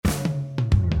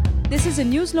This is a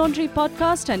News Laundry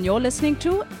podcast and you're listening to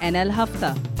NL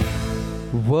Hafta.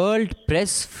 World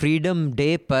press freedom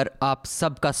day पर आप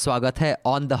सबका स्वागत है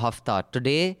on the हफ्ता.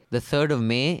 Today the 3rd of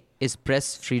May is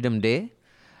Press Freedom Day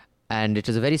and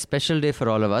it is a very special day for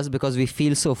all of us because we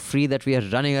feel so free that we are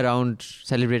running around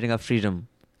celebrating our freedom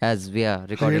as we are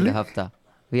recording the hafta.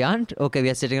 We aren't? Okay,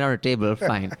 we are sitting around a table,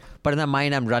 fine. But in my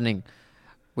mind I'm running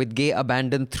with gay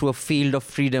abandon through a field of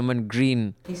freedom and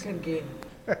green. He said gay.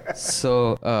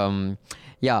 So,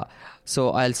 yeah. So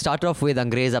I'll start off with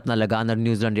Angrez Apna Lagan or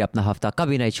News Laundry Apna Hafta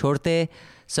Kabhi Nahi Chhodte.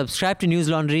 Subscribe to News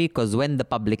Laundry because when the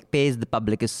public pays, the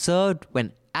public is served.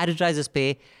 When advertisers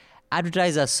pay,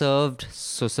 advertisers are served.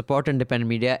 So support independent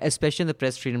media, especially on the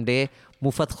Press Freedom Day.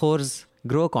 Mufat khors,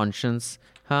 grow conscience.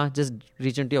 Just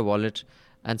reach into your wallet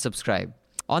and subscribe.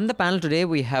 On the panel today,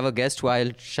 we have a guest who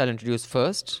I shall introduce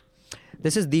first.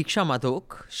 This is Deeksha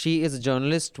Madhok. She is a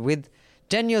journalist with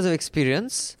 10 years of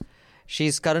experience. She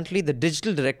is currently the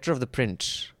digital director of The Print.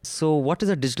 So what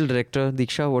is a digital director,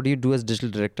 Deeksha? What do you do as digital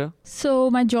director? So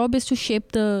my job is to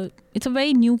shape it's a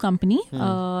very new company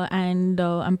and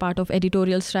I'm part of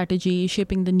editorial strategy,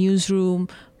 shaping the newsroom,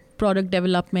 product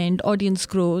development, audience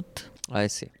growth. I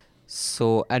see.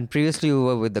 So, and previously you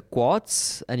were with the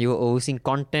Quartz and you were overseeing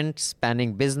content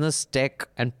spanning business, tech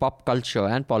and pop culture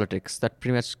and politics. That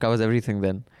pretty much covers everything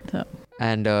then. So.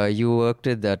 And you worked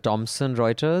with Thomson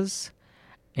Reuters,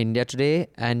 India Today,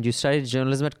 and you studied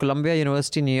journalism at Columbia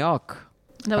University, New York.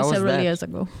 That was several years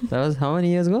ago. That was how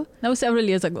many years ago? That was several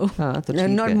years ago.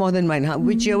 Not more than mine.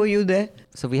 Which year were you there?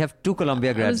 So we have two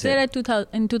Columbia grads. I was there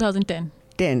in 2010.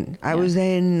 10. I was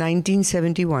there in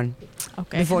 1971.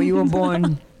 Okay. Before you were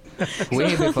born.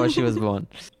 Way before she was born.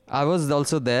 I was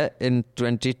also there in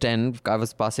 2010. I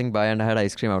was passing by and I had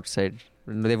ice cream outside.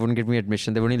 They wouldn't give me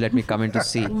admission. They wouldn't let me come in to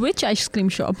see. Which ice cream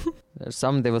shop?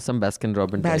 There was some Baskin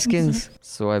Robbins. Baskins.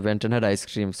 So I went and had ice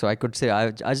cream. So I could say, I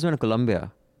just went to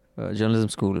Columbia journalism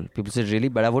school. People said, really?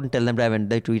 But I wouldn't tell them that I went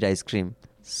there to eat ice cream.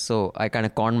 So I kind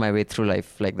of conned my way through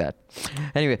life like that.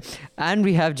 Anyway, and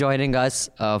we have joining us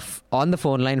on the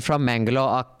phone line from Mangalore,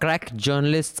 our crack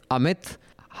journalist, Amit.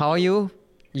 How are you?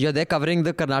 You're there covering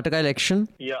the Karnataka election?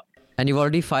 Yeah. And you've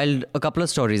already filed a couple of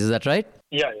stories, is that right?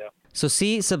 Yeah. So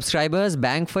see, subscribers,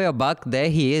 bang for your buck. There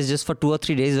he is just for 2 or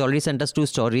 3 days. He's already sent us 2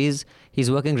 stories.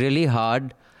 He's working really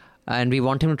hard. And we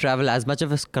want him to travel as much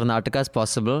of Karnataka as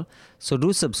possible. So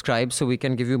do subscribe so we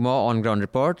can give you more on-ground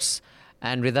reports.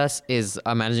 And with us is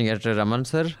our managing editor, Raman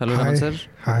sir. Hello, Raman sir.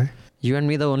 Hi. You and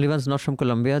me, the only ones not from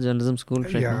Columbia Journalism School.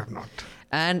 Right Yeah, now. not.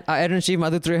 And our editor-in-chief,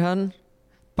 Madhu Trehan,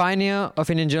 pioneer of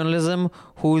Indian journalism,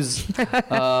 whose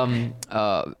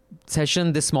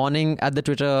session this morning at the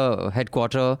Twitter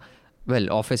headquarter,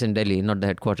 office in Delhi, not the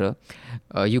headquarter.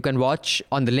 You can watch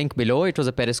on the link below. It was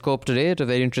a Periscope today. It's a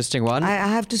very interesting one. I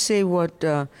have to say what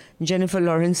Jennifer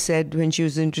Lawrence said when she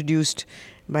was introduced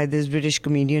by this British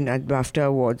comedian at BAFTA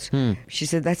Awards. She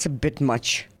said, that's a bit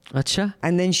much. Acha?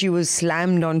 And then she was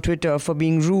slammed on Twitter for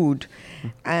being rude.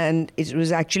 And it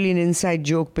was actually an inside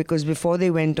joke because before they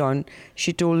went on,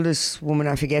 she told this woman,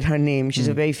 I forget her name, she's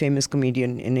a very famous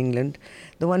comedian in England,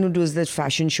 the one who does that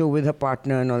fashion show with her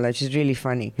partner and all that. She's really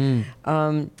funny.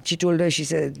 She told her, she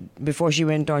said, before she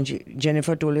went on,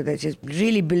 Jennifer told her that, she said,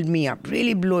 really build me up,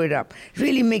 really blow it up,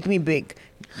 really make me big.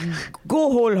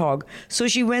 Go whole hog. So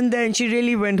she went there and she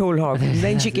really went whole hog.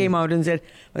 Then she came out and said,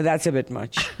 well, that's a bit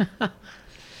much.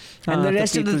 And the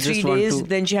rest of the 3 days,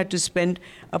 then she had to spend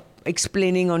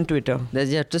explaining on Twitter. There's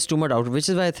just too much out, which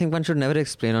is why I think one should never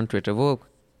explain on Twitter.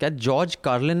 George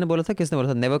Carlin ne bola tha, kisne bola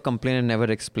tha? Never complain and never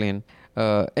explain.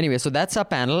 Anyway, so that's our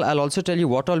panel. I'll also tell you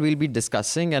what all we'll be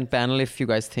discussing. And panel, if you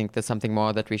guys think there's something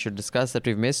more that we should discuss that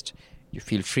we've missed, you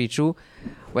feel free to.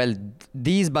 Well,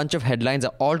 these bunch of headlines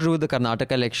are all to do with the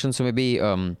Karnataka election. So maybe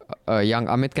young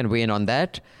Amit can weigh in on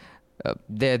that.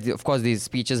 There, of course, these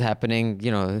speeches happening,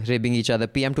 ribbing each other.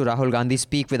 PM to Rahul Gandhi,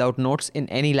 speak without notes in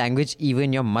any language,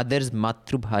 even your mother's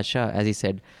Matrubhasha, as he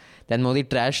said. Then Modi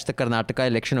trashed the Karnataka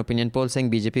election opinion poll saying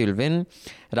BJP will win.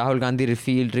 Rahul Gandhi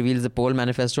reveals the poll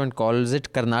manifesto and calls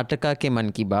it Karnataka ke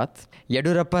man ki baat.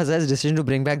 Yedurappa says decision to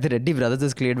bring back the Reddy brothers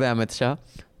is cleared by Amit Shah.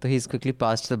 So he's quickly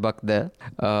passed the buck there.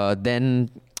 Then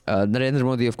Narendra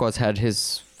Modi, of course, had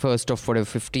his first of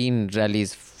 15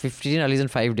 rallies. 15 rallies in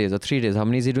 5 days or 3 days. How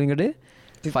many is he doing a day?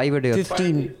 5 a day.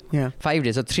 15, yeah. 5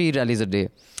 days, so 3 rallies a day.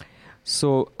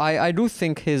 So I do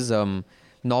think his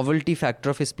novelty factor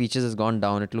of his speeches has gone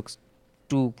down. It looks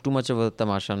too much of a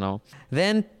tamasha now.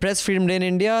 Then Press Freedom Day in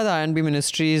India, the INB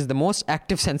Ministry is the most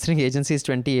active censoring agency is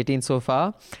 2018 so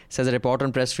far. Says a report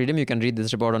on press freedom. You can read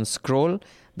this report on Scroll.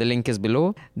 The link is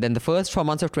below. Then the first 4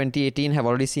 months of 2018 have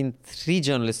already seen 3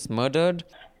 journalists murdered.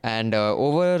 And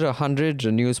over 100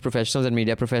 news professionals and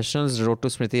media professionals wrote to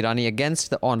Smriti Irani against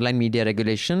the online media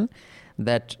regulation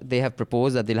that they have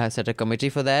proposed, that they'll have set a committee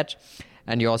for that.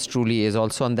 And yours truly is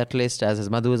also on that list, as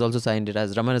Madhu has also signed it,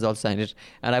 as Raman has also signed it.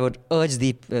 And I would urge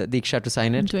Deeksha to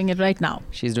sign I'm it. doing it right now.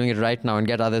 She's doing it right now, and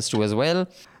get others to as well.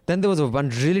 Then there was one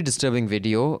really disturbing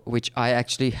video which I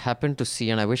actually happened to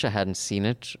see, and I wish I hadn't seen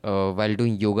it, while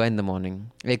doing yoga in the morning.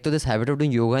 Like, this habit of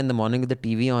doing yoga in the morning with the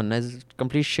TV on is a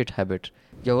complete shit habit.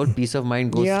 Your whole peace of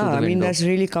mind goes through the window. Yeah, I mean, that's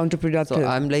really counterproductive. So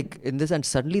I'm like in this, and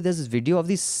suddenly there's this video of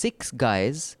these 6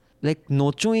 guys like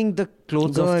nochoing the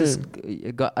clothes Girl. of this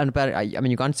girl. And I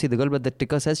mean, you can't see the girl, but the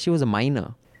ticker says she was a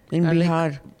minor. In And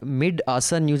Bihar. like,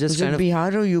 mid-asan, you just Was kind it of...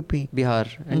 Bihar or UP? Bihar.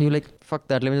 And you're like, fuck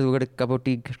that, let me just go get a cup of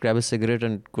tea, grab a cigarette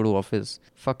and go to office.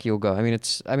 Fuck yoga.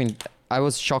 I mean, I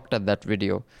was shocked at that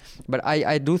video. But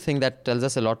I do think that tells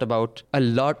us a lot about a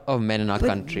lot of men in our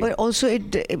country. But also,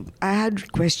 I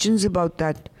had questions about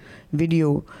that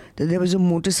video, that there was a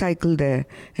motorcycle there,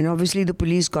 and obviously the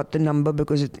police got the number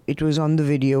because it was on the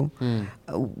video.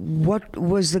 What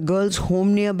was the girl's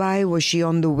home nearby? Was she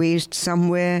on the waste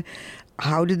somewhere?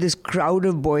 How did this crowd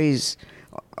of boys,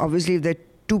 obviously if there are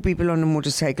 2 people on a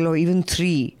motorcycle or even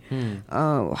 3,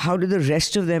 how did the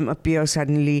rest of them appear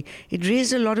suddenly? It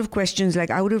raised a lot of questions. Like,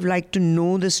 I would have liked to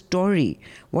know the story.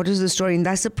 What is the story? And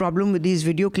that's the problem with these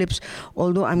video clips.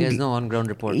 Although There's no on-ground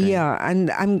reporting. Yeah,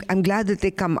 and I'm glad that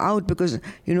they come out, because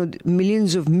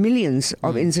millions of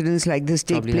incidents like this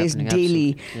take Probably place happening,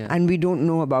 daily, absolutely, yeah. and we don't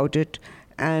know about it.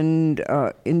 And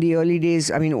in the early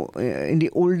days, in the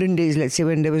olden days, let's say,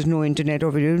 when there was no internet or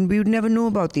video, we would never know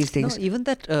about these things. No, even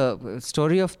that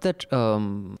story of that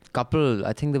couple,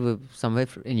 I think they were somewhere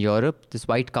in Europe, this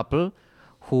white couple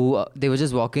who they were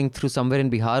just walking through somewhere in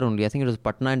Bihar only. I think it was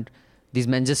Patna, and these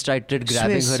men just started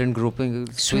grabbing Swiss. her and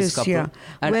grouping. Swiss couple. Yeah.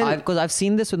 And Well- because I've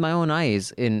seen this with my own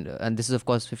eyes, and this is of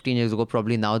course 15 years ago,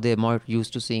 probably now they're more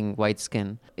used to seeing white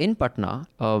skin. In Patna,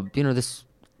 this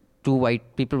 2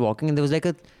 white people walking, and there was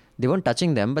they weren't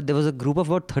touching them, but there was a group of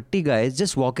about 30 guys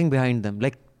just walking behind them,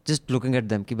 like just looking at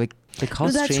them. Like how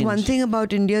No, that's strange. one thing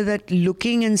about India, that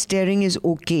looking and staring is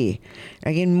okay.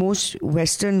 Like in most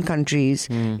Western countries,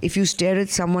 if you stare at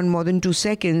someone more than 2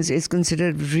 seconds, it's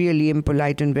considered really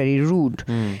impolite and very rude.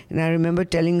 And I remember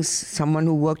telling someone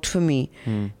who worked for me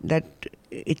that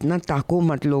itna tako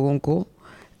mat logon ko,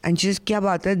 and she says, kya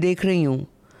baat hai, dekh rahi hu.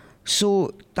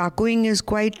 So tacoing is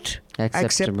quite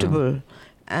acceptable.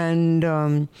 And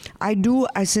I do,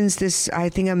 since this, I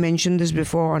think I mentioned this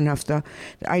before on Hafta,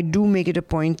 I do make it a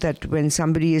point that when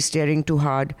somebody is staring too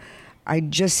hard, I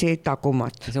just say taco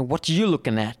mat. So what are you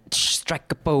looking at?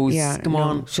 Strike a pose. Come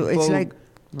on. So it's like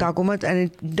taco mat,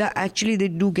 and actually they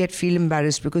do feel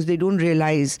embarrassed because they don't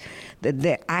realize that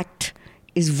their act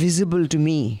is visible to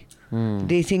me.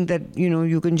 They think that,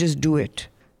 you can just do it.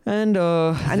 And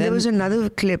there was another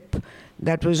clip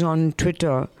that was on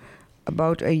Twitter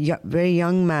about a very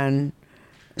young man,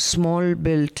 small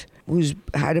built, who's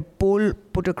had a pole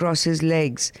put across his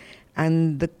legs,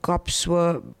 and the cops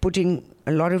were putting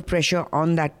a lot of pressure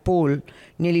on that pole,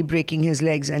 nearly breaking his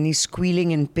legs, and he's squealing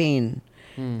in pain.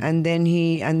 And then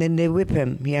they whip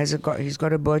him. He's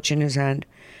got a birch in his hand,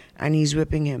 and he's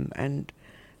whipping him. And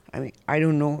I mean, I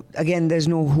don't know. Again, there's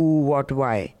no who, what,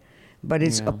 why, but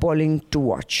it's appalling to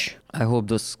watch. I hope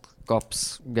those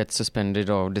cops get suspended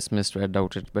or dismissed. I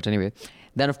doubt it. But anyway,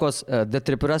 then of course the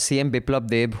Tripura CM Biplab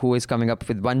Deb, who is coming up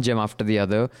with one gem after the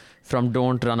other, from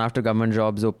don't run after government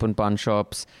jobs, open pawn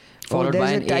shops, followed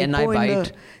by an ANI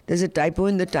bite. There's a typo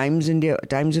in the Times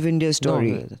of India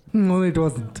story. No, it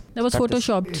wasn't. That was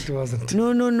photoshopped. It wasn't.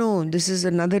 No. This is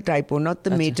another typo, not the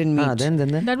mate and meet. Then.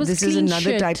 That was This is clean another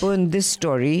shit. typo in this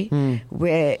story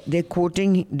where they're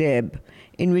quoting Deb,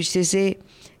 in which they say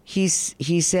he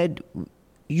said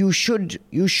you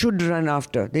should run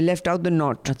after. They left out the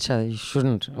not. Acha, you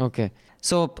shouldn't. Okay.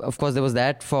 So, of course, there was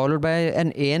that, followed by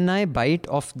an ANI bite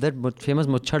of the famous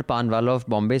Muchhad Panwala of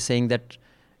Bombay, saying that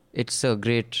it's a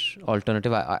great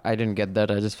alternative. I didn't get that.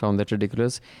 I just found that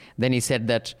ridiculous. Then he said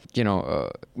that,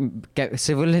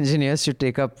 civil engineers should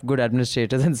take up good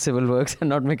administrators and civil works and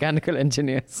not mechanical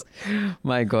engineers.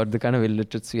 My God, the kind of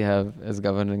illiterates we have as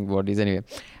governing bodies. Anyway.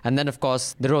 And then, of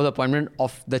course, the role appointment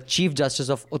of the Chief Justice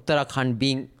of Uttarakhand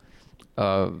being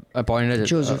appointed.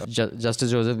 Joseph.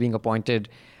 Justice Joseph being appointed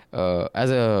as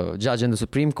a judge in the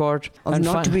Supreme Court. Of And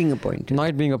not being appointed.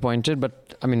 Not being appointed,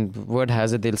 but I mean, word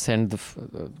has it they'll send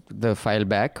the file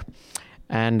back.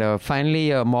 And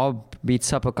finally, a mob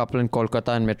beats up a couple in Kolkata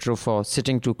and Metro for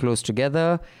sitting too close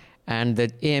together. And the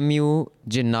AMU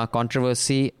Jinnah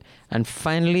controversy. And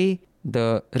finally,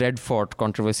 the Red Fort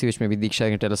controversy, which maybe Diksha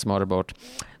can tell us more about.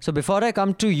 So before I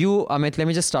come to you, Amit, let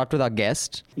me just start with our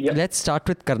guest. Yeah. Let's start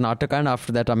with Karnataka, and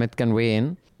after that, Amit can weigh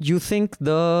in. You think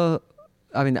the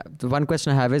one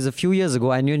question I have is, a few years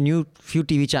ago, I knew few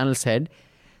TV channels said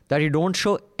that you don't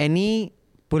show any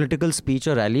political speech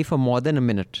or rally for more than a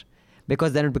minute,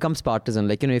 because then it becomes partisan.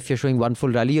 Like, if you're showing one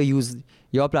full rally,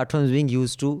 your platform is being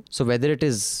used to. So whether it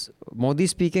is Modi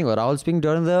speaking or Rahul speaking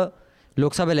during the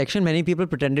Lok Sabha election, many people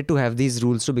pretended to have these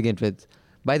rules to begin with.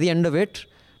 By the end of it,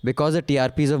 because the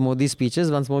TRPs of Modi's speeches,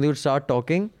 once Modi would start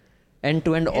talking, end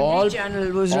to end, all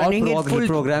channel was running it full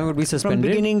program would be suspended from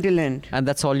beginning till end. And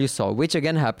that's all you saw, which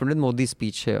again happened with Modi's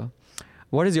speech here.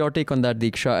 What is your take on that,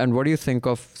 Diksha? And what do you think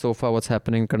of so far what's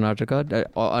happening in Karnataka?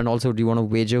 And also, do you want to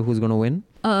wager who's going to win?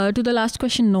 To the last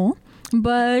question, no.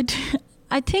 But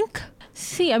I think,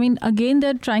 again,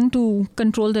 they're trying to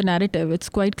control the narrative. It's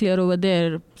quite clear over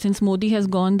there. Since Modi has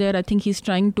gone there, I think he's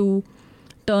trying to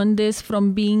turn this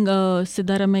from being a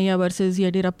Siddharamaiah versus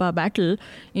Yediyurappa battle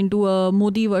into a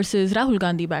Modi versus Rahul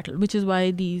Gandhi battle, which is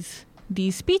why these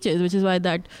speeches, which is why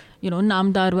that,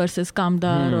 Namdar versus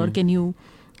Kamdar, or can you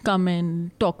come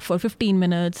and talk for 15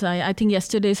 minutes. I think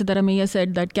yesterday Siddharamaiah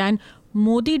said that, can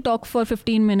Modi talk for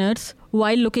 15 minutes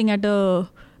while looking at a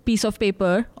piece of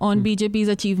paper on BJP's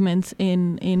achievements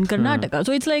in Karnataka?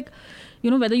 So it's like,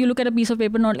 whether you look at a piece of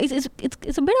paper or not, it's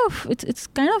a bit of, it's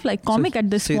kind of like comic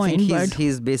at this so point. You think but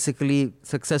he's basically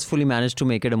successfully managed to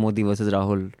make it a Modi versus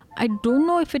Rahul? I don't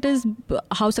know if it is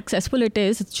how successful it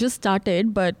is. It's just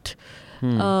started, but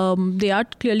they are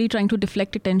clearly trying to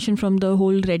deflect attention from the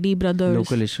whole Reddy brothers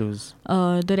local issues,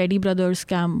 the Reddy brothers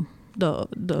scam, the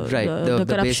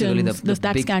corruption,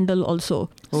 that big scandal also.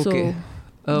 Okay.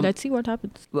 So let's see what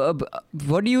happens.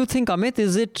 What do you think, Amit?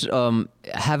 Is it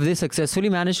have they successfully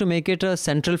managed to make it a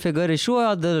central figure issue, or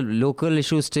are the local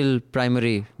issues still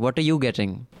primary? What are you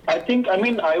getting? I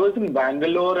was in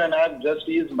Bangalore and I've just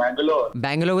used Bangalore.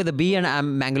 Bangalore with a B and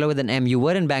Bangalore with an M. You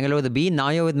were in Bangalore with a B, now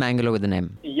you're with Bangalore with an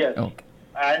M. Yes. Okay.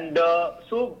 And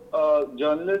so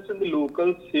journalists in the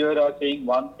locals here are saying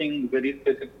one thing very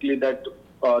specifically, that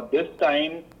this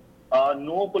time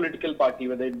no political party,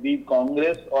 whether it be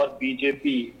Congress or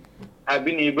BJP, have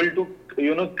been able to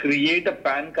create a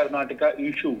pan-Karnataka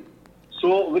issue.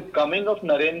 So with coming of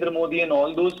Narendra Modi and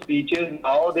all those speeches,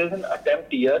 now there's an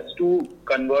attempt, yes, to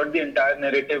convert the entire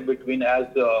narrative between, as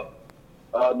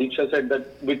Diksha said,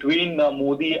 that between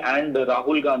Modi and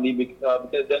Rahul Gandhi, because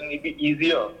then it'll be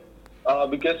easier.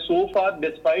 Because so far,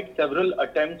 despite several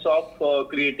attempts of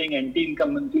creating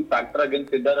anti-incumbency factor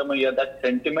against Siddharamaiah, that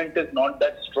sentiment is not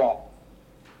that strong.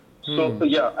 So,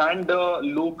 and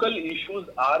local issues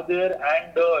are there,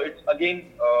 and it's again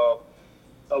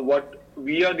what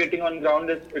we are getting on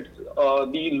ground is it's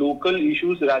the local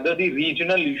issues, rather the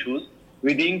regional issues.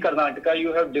 Within Karnataka,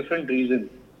 you have different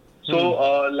reasons.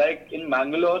 So, like in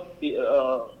Bangalore,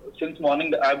 since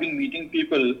morning, I've been meeting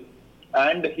people,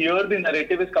 and here the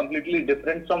narrative is completely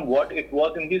different from what it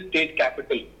was in the state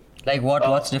capital. Like what?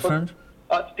 What's different?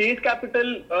 State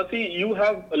capital, you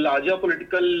have larger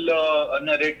political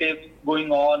narratives going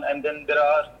on, and then there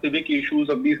are civic issues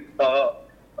of these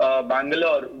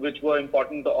Bangalore, which were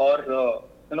important, or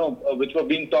which were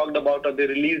being talked about, or they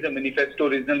released a manifesto,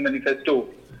 regional manifesto.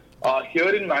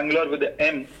 Here in Bangalore with the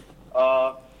M,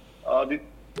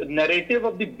 the narrative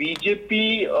of the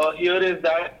BJP here is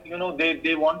that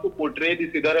they want to portray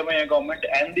the Siddharamaiah government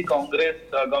and the Congress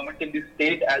government in the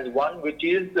state as one which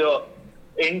is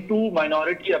into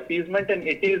minority appeasement, and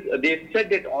they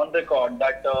said it on record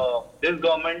that this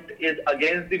government is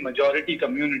against the majority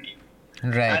community.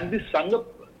 Right. And the Sangh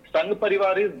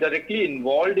Parivar is directly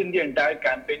involved in the entire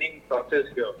campaigning process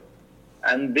here,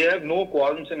 and they have no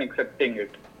qualms in accepting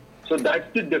it. So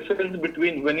that's the difference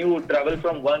between when you travel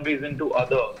from one region to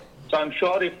other. So I'm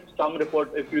sure if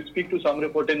you speak to some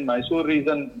report in Mysore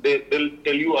region, they'll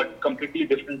tell you a completely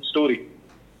different story.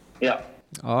 Yeah.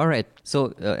 All right.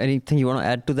 So anything you want to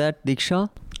add to that, Diksha?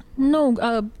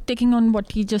 No, taking on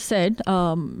what he just said,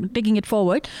 taking it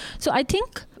forward. So I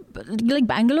think, like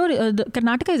Bangalore,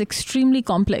 Karnataka is extremely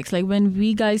complex. Like when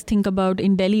we guys think about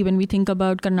in Delhi, when we think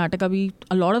about Karnataka,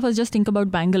 a lot of us just think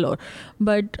about Bangalore.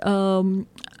 But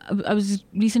I was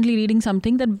recently reading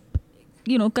something that,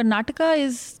 Karnataka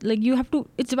is like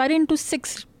it's divided into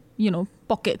 6,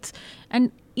 pockets.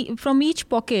 And from each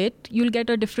pocket, you'll get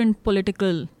a different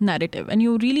political narrative. And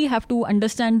you really have to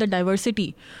understand the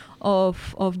diversity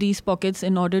of these pockets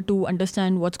in order to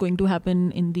understand what's going to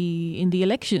happen in the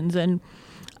elections. And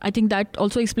I think that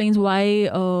also explains why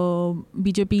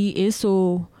BJP is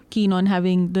so keen on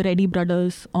having the Reddy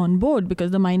brothers on board,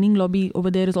 because the mining lobby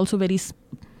over there is also very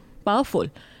powerful.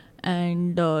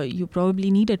 and you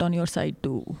probably need it on your side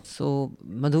too. So,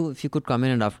 Madhu, if you could come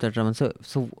in and after that, Raman.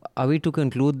 So are we to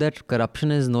conclude that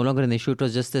corruption is no longer an issue? It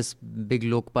was just this big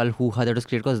Lokpal hoo-ha that was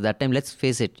created? Because that time, let's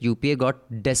face it, UPA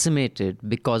got decimated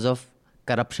because of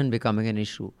corruption becoming an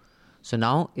issue. So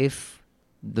now, if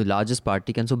the largest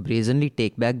party can so brazenly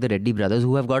take back the Reddy brothers,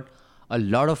 who have got a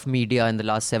lot of media in the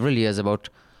last several years about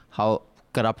how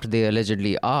corrupt they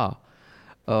allegedly are.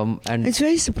 And it's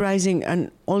very surprising, and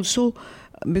also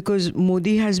because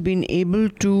Modi has been able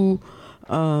to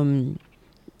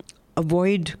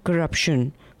avoid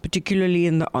corruption, particularly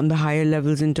on the higher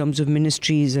levels in terms of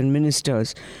ministries and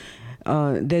ministers.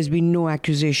 There's been no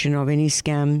accusation of any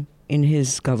scam in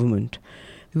his government.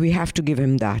 We have to give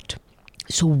him that.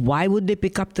 So why would they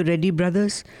pick up the Reddy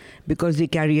brothers? Because they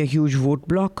carry a huge vote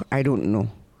block? I don't know.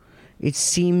 It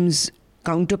seems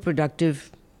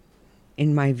counterproductive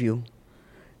in my view.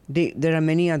 There are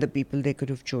many other people they could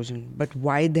have chosen, but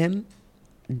why them?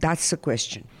 That's the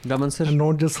question. Raman sir? And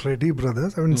not just Reddy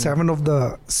brothers. I mean, seven of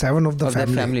the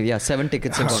family. Yeah, 7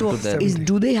 tickets have gone to them.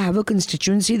 Do they have a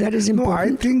constituency that is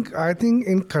important? No, I think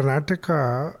in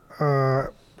Karnataka,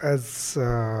 as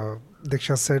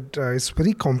Diksha said, it's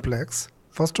very complex.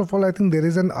 First of all, I think there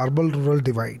is an urban-rural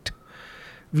divide.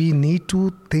 We need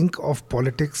to think of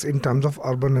politics in terms of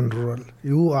urban and rural.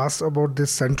 You asked about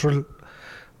this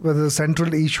whether the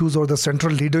central issues or the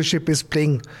central leadership is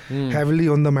playing heavily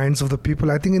on the minds of the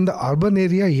people. I think in the urban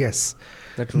area, yes.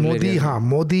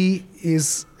 Modi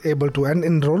is able to. And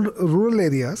in rural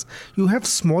areas, you have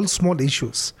small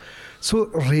issues. So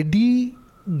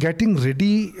getting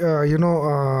ready,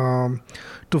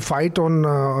 to fight on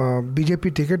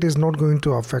BJP ticket is not going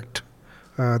to affect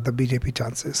the BJP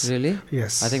chances. Really?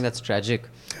 Yes. I think that's tragic.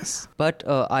 Yes. But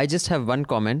I just have one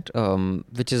comment,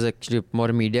 which is actually more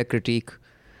a media critique,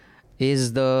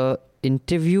 is the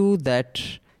interview that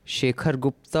Shekhar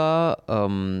Gupta,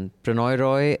 Pranoy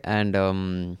Roy and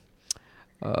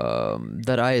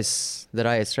the Rais,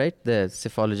 right? The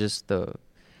psephologist,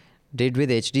 did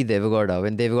with H.D. Devegowda,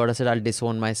 when Devegowda said, I'll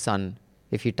disown my son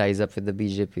if he ties up with the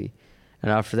BJP.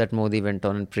 And after that, Modi went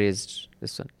on and praised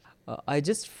this one. I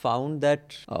just found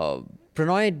that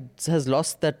Pranoy has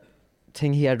lost that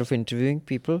thing he had of interviewing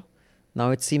people.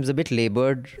 Now it seems a bit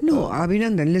laboured. No,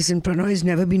 Abhinandan, listen, Pranoy has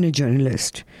never been a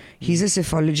journalist. He's a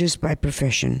psephologist by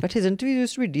profession. But his interviews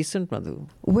used to be decent, Madhu.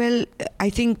 Well, I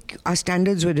think our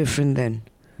standards were different then.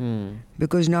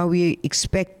 Because now we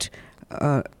expect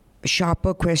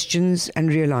sharper questions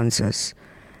and real answers.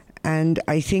 And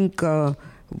I think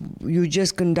you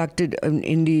just conducted,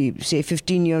 say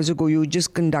 15 years ago, you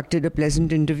just conducted a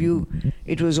pleasant interview.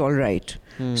 It was all right.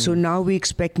 So now we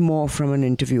expect more from an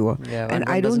interviewer. Yeah, and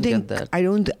I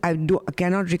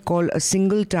cannot recall a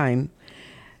single time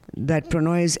that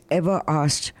Pranoy has ever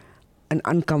asked an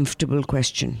uncomfortable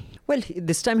question. Well,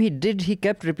 this time he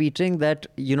kept repeating that,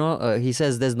 he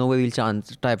says there's no way we'll tie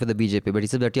up with the BJP. But he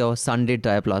said that your son did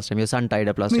tie up last time. Your son tied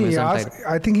up last time.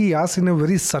 I think he asked in a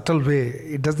very subtle way.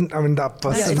 It doesn't, the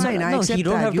person... That's fine, I accept you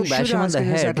don't that. have to bash him on the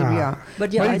head.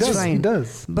 But yeah, it's fine. He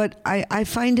does. But I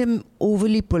find him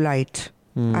overly polite.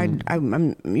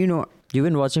 I'm You've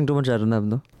been watching too much Arnab,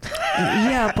 no?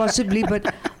 Yeah, possibly.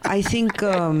 But I think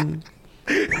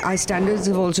our standards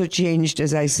have also changed,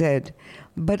 as I said.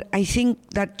 But I think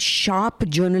that sharp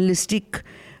journalistic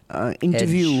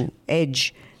interview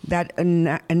edge that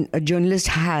a journalist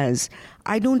has,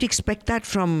 I don't expect that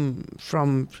from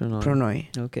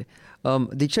Pranoy. Okay.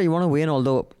 Diksha, you want to weigh in,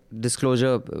 although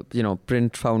disclosure,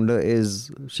 print founder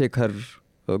is Shekhar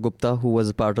Gupta, who was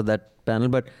a part of that panel.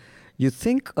 But you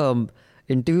think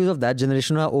interviews of that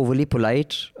generation are overly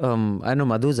polite? I know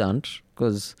Madhu's aren't,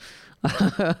 because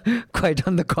quite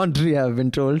on the contrary, I've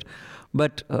been told.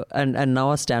 But and now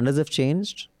our standards have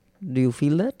changed. Do you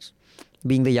feel that,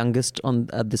 being the youngest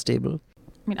at this table?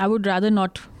 I mean, I would rather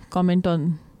not comment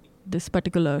on this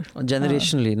particular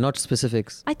generationally, not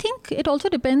specifics. I think it also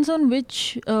depends on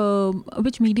which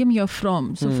medium you're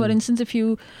from. So, for instance, if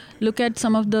you look at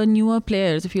some of the newer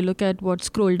players, if you look at what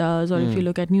Scroll does, or if you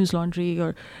look at News Laundry,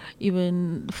 or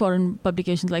even foreign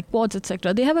publications like Pods,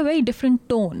 etc., they have a very different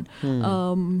tone.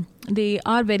 They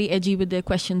are very edgy with their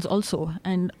questions also,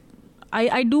 and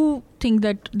I do think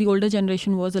that the older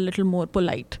generation was a little more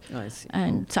polite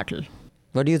and subtle.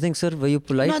 What do you think, sir? Were you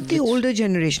polite? Not the older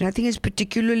generation. I think it's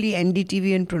particularly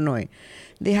NDTV and Pranoy.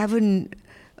 They have a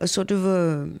sort of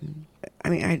a...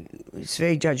 it's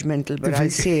very judgmental, but I'll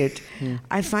say it.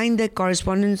 I find their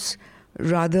correspondence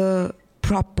rather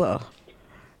proper.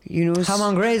 Hum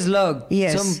अंग्रेज लोग.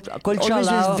 Yes. Kulcha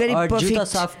लाओ और जूता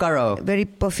साफ करो. Very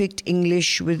perfect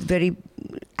English with very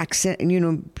accent,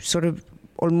 sort of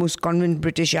almost convent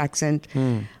British accent.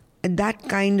 And that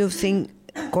kind of thing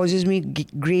causes me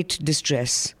great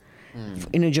distress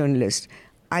in a journalist.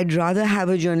 I'd rather have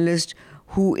a journalist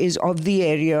who is of the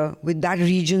area with that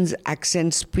region's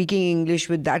accent, speaking English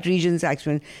with that region's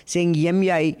accent, saying yem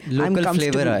yai, I'm Local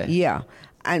comfortable. flavor. Yeah.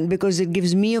 And because it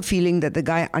gives me a feeling that the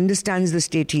guy understands the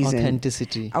state he's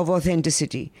Authenticity. in. Of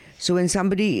authenticity. So when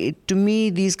somebody, to me,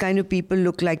 these kind of people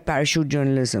look like parachute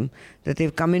journalism. That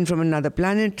they've come in from another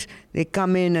planet, they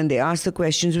come in and they ask the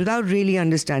questions without really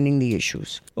understanding the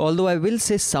issues. Although I will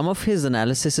say some of his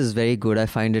analysis is very good. I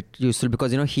find it useful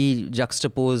because, he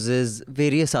juxtaposes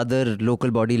various other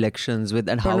local body elections with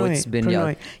and how it's been.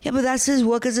 Prannoy. Yeah, but that's his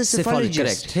work as a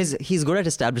Correct. He's good at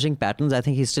establishing patterns. I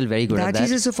think he's still very good at that.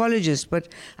 He's a psephologist. But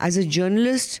as a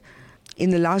journalist,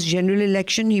 in the last general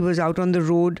election, he was out on the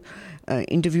road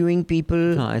interviewing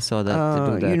people. I saw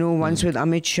that. They do that. Once with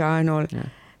Amit Shah and all. Yeah.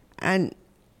 And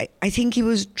I think he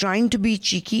was trying to be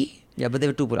cheeky. Yeah, but they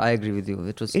were too. I agree with you.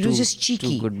 It was just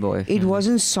cheeky. Too good boy. It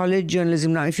wasn't solid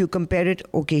journalism. Now, if you compare it,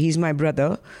 okay, he's my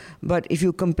brother. But if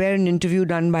you compare an interview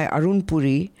done by Arun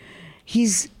Puri,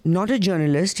 he's not a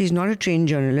journalist. He's not a trained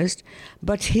journalist.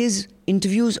 But his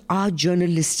interviews are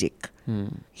journalistic.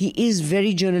 He is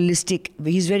very journalistic.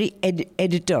 He's very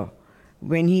editor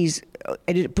when he's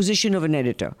position of an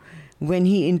editor when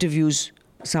he interviews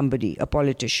somebody, a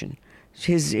politician.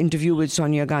 His interview with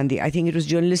Sonia Gandhi, I think it was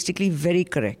journalistically very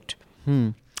correct.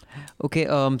 Okay,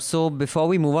 so before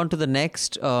we move on to the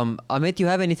next, Amit, you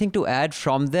have anything to add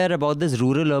from there about this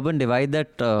rural-urban divide that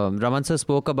Raman sir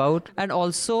spoke about? And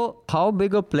also, how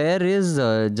big a player is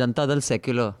Janata Dal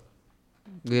Secular,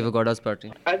 Devagowda's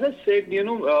party? As I said,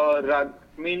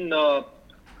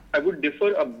 I would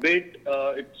differ a bit.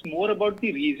 It's more about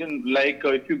the region. Like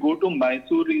if you go to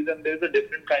Mysore region, there's a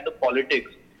different kind of politics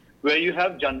where you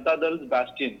have Janata Dal's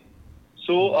bastion.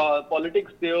 So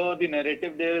politics there, the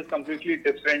narrative there is completely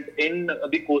different. In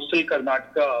the coastal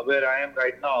Karnataka, where I am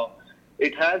right now,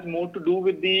 it has more to do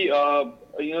with the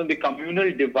the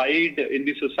communal divide in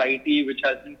the society, which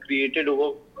has been created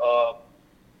over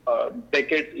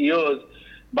decades, years,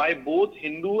 by both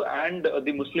Hindu and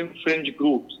the Muslim fringe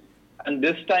groups. And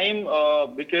this time,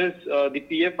 because the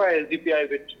PFI, SDPI,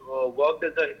 which worked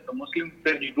as a Muslim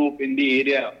fringe group in the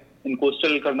area, in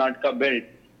coastal Karnataka belt,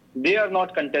 they are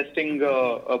not contesting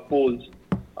polls,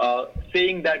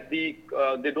 saying that they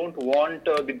don't want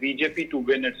the BJP to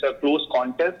win. It's a close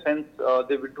contest, hence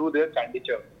they withdrew their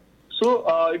candidature. So,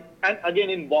 and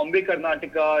again in Bombay,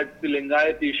 Karnataka, it's the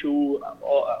Lingayat issue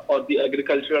or the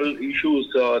agricultural issues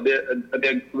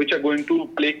which are going to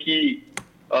play key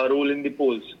role in the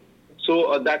polls.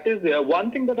 So that is one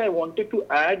thing that I wanted to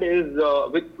add is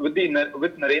with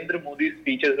Narendra Modi's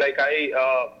speeches. Like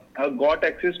I got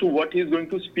access to what he's going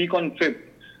to speak on 5th,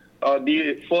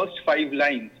 the first 5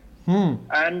 lines.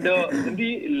 And in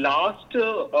the last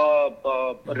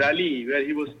rally where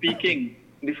he was speaking,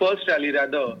 the first rally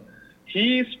rather,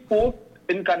 he spoke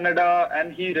in Kannada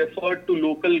and he referred to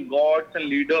local gods and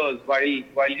leaders while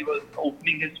he was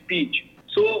opening his speech.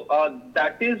 So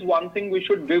that is one thing we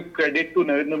should give credit to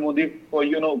Narendra Modi for,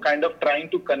 kind of trying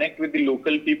to connect with the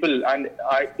local people. And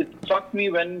it struck me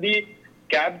when the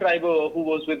cab driver who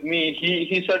was with me,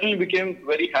 he suddenly became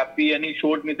very happy and he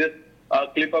showed me this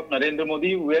clip of Narendra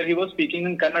Modi where he was speaking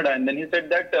in Kannada. And then he said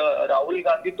that Rahul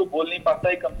Gandhi to bol nahi pata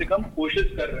hai, kam se kam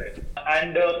koshish kar rahe.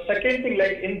 And second thing,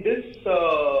 like in this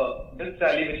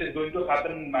rally which is going to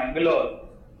happen in Bangalore,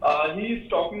 he is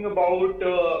talking about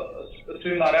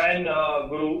Sri Narayan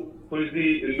Guru, who is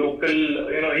the local,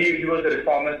 he was a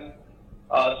reformist.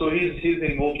 So he's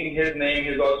invoking his name.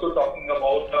 He's also talking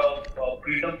about a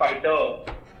freedom fighter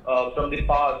from the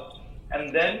past.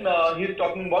 And then he's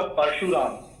talking about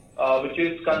Parshuram, which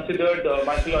is considered,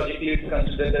 mythologically, it's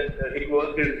considered that it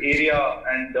was his area.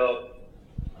 And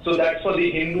so that's for the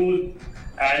Hindus.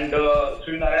 And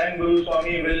Sri Narayan Guru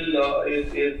Swami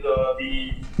is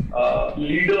the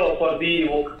leader for the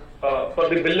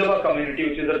Villava community,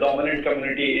 which is a dominant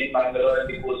community in Bangalore and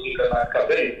the coastal Karnataka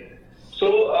belt. So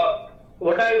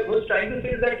what I was trying to say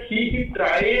is that he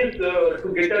tries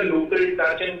to get a local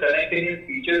touch and connect in his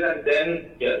speeches, and then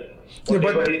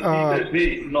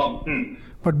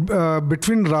But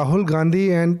between Rahul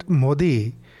Gandhi and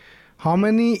Modi, how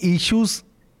many issues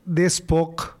they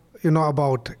spoke,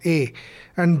 about A,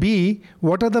 and B,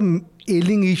 what are the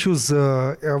ailing issues?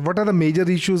 What are the major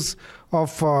issues of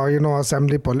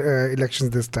assembly elections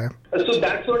this time? So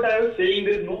that's what I was saying.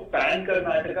 There's no pan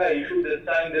Karnataka issue this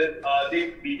time. The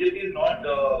BJP is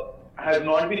has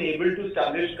not been able to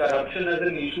establish corruption as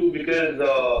an issue because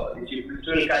the chief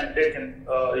ministerial candidate,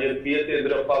 P.S.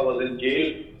 Yediyurappa, was in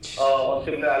jail on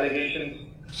similar allegations.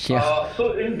 Yeah.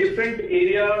 So in different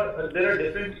areas, there are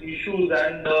different issues,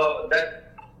 and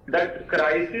that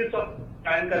crisis of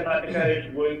Pan Karnataka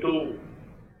is going to,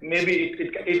 maybe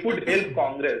it would help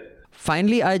Congress.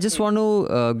 Finally, I just want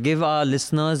to give our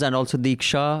listeners and also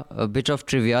Diksha a bit of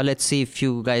trivia. Let's see if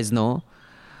you guys know.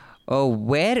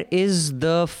 Where is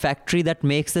the factory that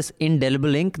makes this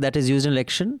indelible ink that is used in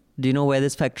election? Do you know where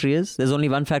this factory is? There's only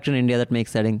one factory in India that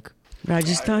makes that ink.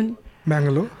 Rajasthan?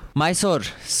 Bangalore. Mysore.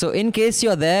 So in case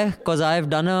you're there, because I've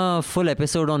done a full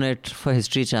episode on it for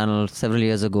History Channel several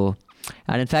years ago.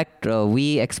 And in fact,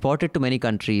 we export it to many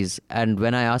countries. And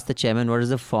when I asked the chairman, what is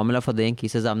the formula for the ink? He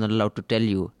says, I'm not allowed to tell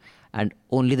you. And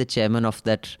only the chairman of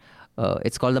that,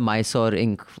 it's called the Mysore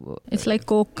ink. It's like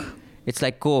Coke. It's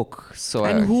like Coke. So,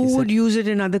 And he who said, would use it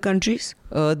in other countries?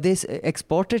 they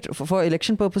export it for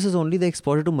election purposes only. They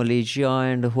export it to Malaysia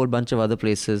and a whole bunch of other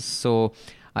places. So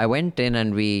I went in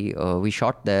and we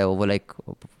shot there over like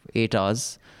 8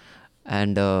 hours.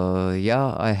 And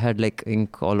I had like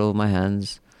ink all over my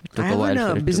hands. It took I a while have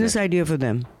for a it business to get. idea for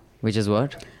them. Which is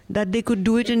what? That they could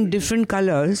do it in different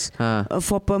colors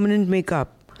for permanent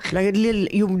makeup. Like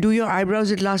you do your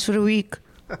eyebrows, it lasts for a week.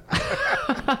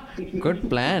 Good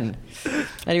plan.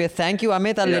 Anyway, thank you,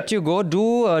 Amit. I'll let you go.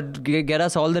 Do get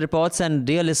us all the reports, and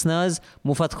dear listeners,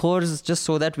 Mufat Khors, just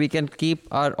so that we can keep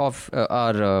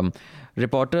our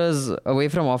reporters away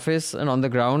from office and on the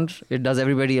ground. It does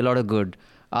everybody a lot of good.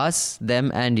 Us,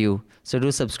 them, and you. So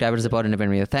do subscribe and support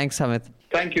independent media. Thanks, Amit.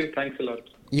 Thank you. Thanks a lot.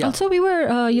 Yeah. Also, we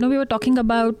were talking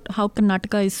about how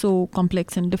Karnataka is so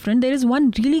complex and different. There is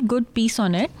one really good piece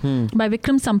on it by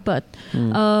Vikram Sampath,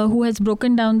 who has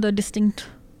broken down the distinct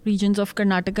regions of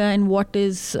Karnataka and what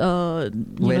is.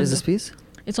 Where is this piece?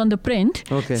 It's on the print.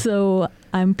 Okay. So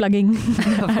I'm plugging.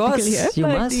 Of course, here, you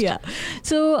must. Yeah.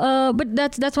 So, but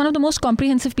that's one of the most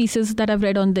comprehensive pieces that I've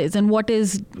read on this, and what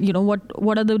is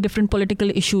what are the different political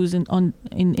issues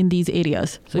in these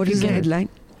areas. So What is the headline?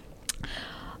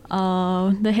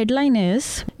 The headline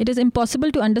is, "It is impossible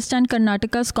to understand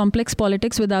Karnataka's complex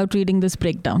politics without reading this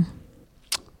breakdown."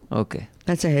 Okay.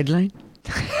 That's a headline.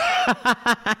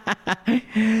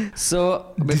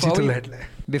 So Headline.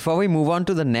 before we move on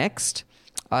to the next,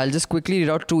 I'll just quickly read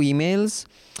out 2 emails.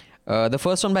 The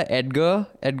first one by Edgar.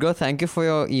 Edgar, thank you for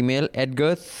your email.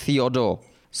 Edgar Theodore.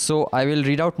 So I will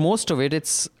read out most of it.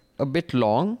 It's a bit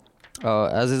long,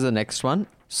 as is the next one.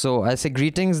 So I say,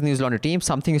 greetings, News Laundry team.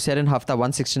 Something you said in Hafta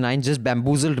 169 just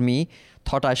bamboozled me.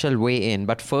 Thought I shall weigh in.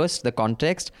 But first, the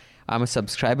context. I'm a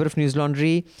subscriber of News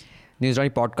Laundry. News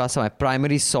Laundry podcasts are my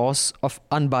primary source of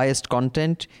unbiased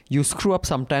content. You screw up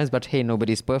sometimes, but hey,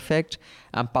 nobody's perfect.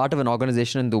 I'm part of an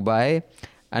organization in Dubai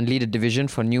and lead a division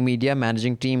for new media,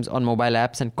 managing teams on mobile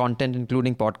apps and content,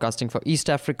 including podcasting for East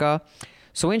Africa.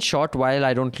 So in short, while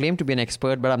I don't claim to be an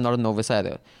expert, but I'm not a novice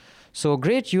either. So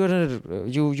great, you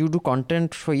do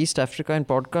content for East Africa and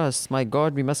podcasts. My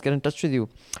God, we must get in touch with you.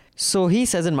 So he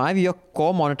says, in my view, your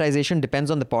core monetization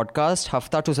depends on the podcast.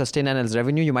 Hafta to sustain NL's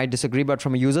revenue. You might disagree, but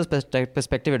from a user's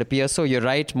perspective, it appears so. You're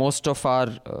right. Most of our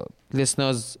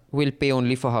listeners will pay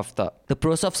only for Hafta. The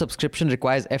process of subscription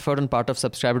requires effort on part of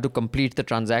subscriber to complete the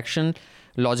transaction.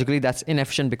 Logically, that's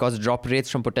inefficient because drop rates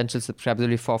from potential subscribers will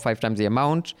be 4 or 5 times the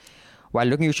amount. While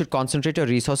looking, you should concentrate your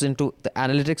resources into the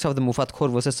analytics of the Mufat Khor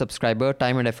versus subscriber,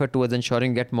 time and effort towards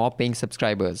ensuring you get more paying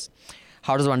subscribers.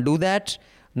 How does one do that?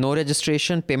 No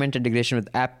registration, payment integration with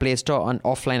App Play Store, and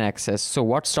offline access. So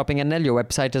what's stopping NL? Your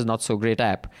website is not so great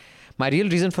app. My real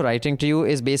reason for writing to you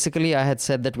is basically I had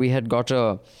said that we had got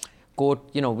a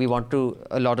quote, we want to,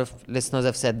 a lot of listeners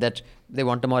have said that they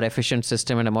want a more efficient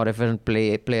system and a more efficient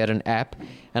player and app.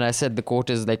 And I said the quote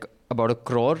is like about 1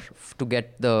 crore to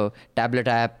get the tablet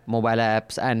app, mobile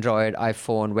apps, Android,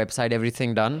 iPhone, website,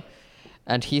 everything done.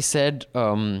 And he said,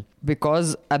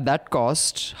 because at that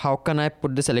cost, how can I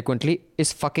put this eloquently,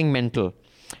 is fucking mental.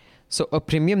 So a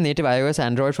premium native iOS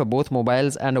Android for both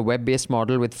mobiles and a web-based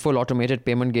model with full automated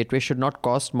payment gateway should not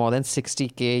cost more than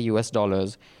 $60K US,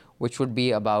 which would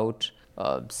be about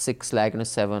 6 lakh,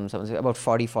 something about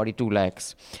 42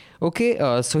 lakhs. Okay,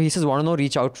 so he says, want to know,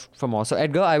 reach out for more. So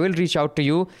Edgar, I will reach out to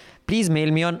you. Please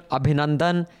mail me on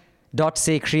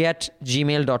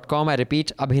abhinandan.sekhri@gmail.com. I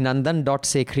repeat,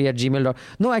 abhinandan.sekhri@gmail.com.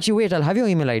 No, actually, wait, I'll have your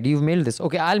email ID. You've mailed this.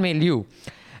 Okay, I'll mail you.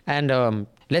 And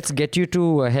let's get you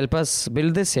to help us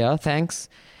build this here. Thanks.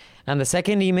 And the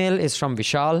second email is from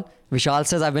Vishal. Vishal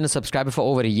says, I've been a subscriber for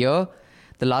over a year.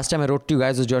 The last time I wrote to you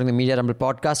guys was during the Media Rumble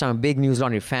podcast. I'm a big News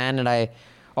Laundry fan, and I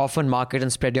often market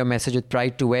and spread your message with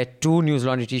pride to wear 2 News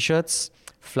Laundry t-shirts,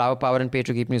 Flower Power and Pay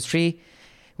to Keep News Free,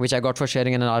 which I got for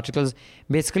sharing in articles.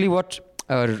 Basically what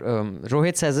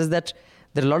Rohit says is that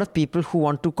there are a lot of people who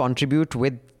want to contribute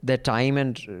with their time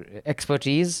and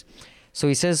expertise So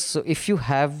he says, so if you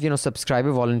have,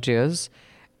 subscriber volunteers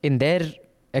in their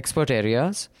expert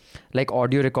areas, like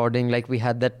audio recording, like we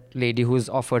had that lady who's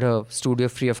offered her studio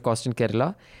free of cost in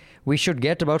Kerala, we should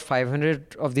get about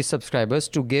 500 of these subscribers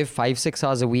to give 5-6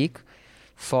 hours a week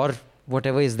for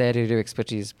whatever is their area of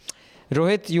expertise.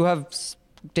 Rohit, you have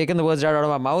taken the words right out of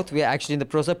my mouth. We are actually in the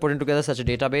process of putting together such a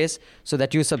database so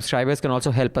that you subscribers can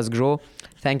also help us grow.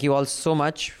 Thank you all so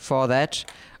much for that.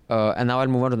 And now I'll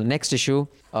move on to the next issue.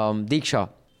 Diksha,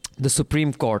 the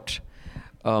Supreme Court.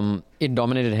 It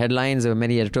dominated headlines. There were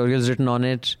many editorials written on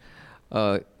it.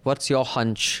 What's your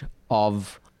hunch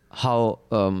of how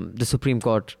the Supreme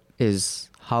Court is,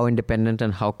 how independent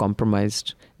and how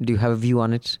compromised? Do you have a view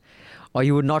on it? Or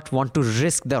you would not want to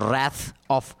risk the wrath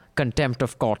of contempt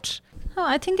of court? No,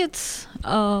 I think it's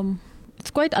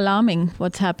quite alarming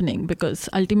what's happening, because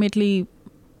ultimately,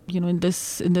 in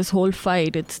this whole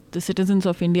fight, it's the citizens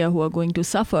of India who are going to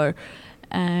suffer,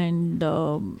 and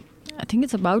I think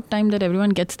it's about time that everyone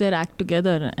gets their act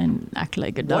together and act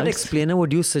like adults. What explainer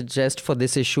would you suggest for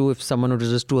this issue? If someone would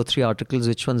just 2 or 3 articles,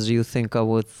 which ones do you think are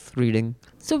worth reading?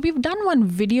 So we've done one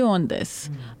video on this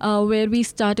where we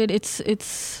started. It's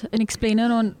an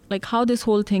explainer on like how this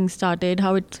whole thing started,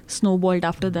 how it snowballed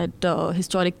after that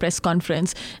historic press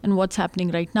conference, and what's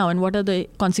happening right now, and what are the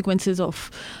consequences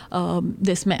of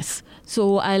this mess.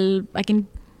 So I can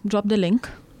drop the link.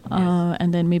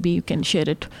 And then maybe you can share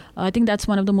it. I think that's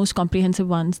one of the most comprehensive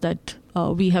ones that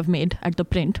we have made at the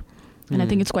print, and I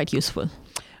think it's quite useful.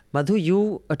 Madhu,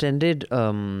 you attended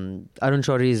Arun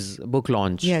Shoury's book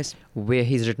launch. Yes. Where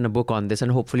he's written a book on this,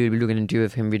 and hopefully you'll be doing an interview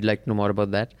with him. We'd like to know more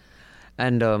about that.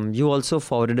 And you also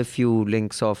forwarded a few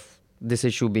links of this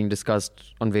issue being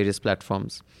discussed on various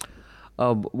platforms.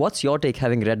 What's your take,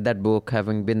 having read that book,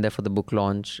 having been there for the book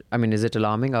launch? I mean, is it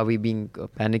alarming? Are we being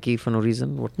panicky for no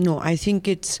reason? What? No, I think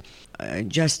it's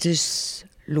Justice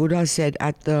Lodha said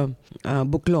at the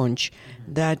book launch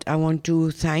that I want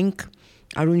to thank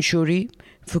Arun Shoury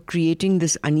for creating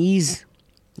this unease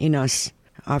in us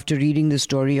after reading the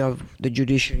story of the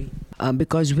judiciary.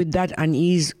 Because with that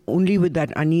unease, only with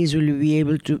that unease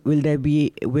will there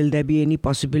be any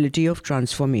possibility of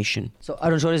transformation. So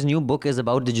Arun Shoury's new book is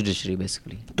about the judiciary,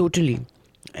 basically. Totally.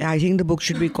 I think the book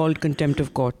should be called Contempt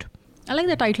of Court. I like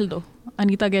the title though.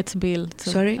 Anita Gets Bail.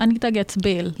 So Sorry? Anita Gets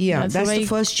Bail. Yeah, that's the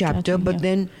first chapter. catchy, But yeah.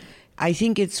 then I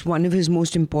think it's one of his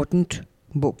most important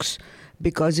books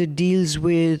because it deals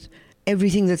with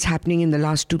everything that's happening in the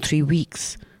last 2-3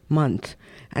 weeks, month,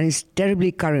 and it's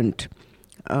terribly current.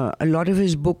 A lot of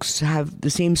his books have the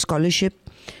same scholarship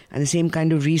and the same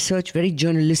kind of research, very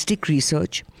journalistic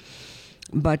research.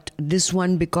 But this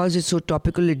one, because it's so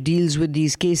topical, it deals with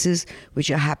these cases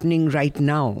which are happening right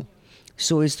now.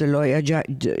 So it's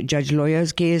the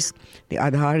judge-lawyer's case, the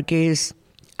Aadhaar case.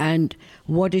 And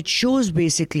what it shows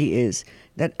basically is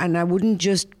that, and I wouldn't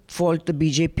just fault the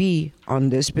BJP on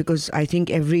this, because I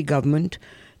think every government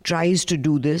tries to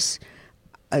do this.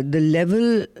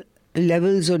 The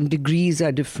levels and degrees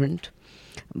are different,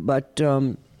 but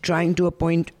trying to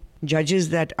appoint judges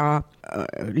that are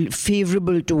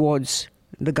favorable towards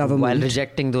the government. While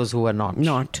rejecting those who are not.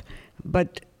 Not.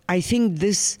 But I think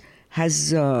this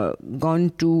has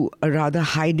gone to a rather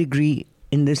high degree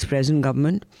in this present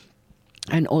government.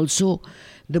 And also,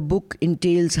 the book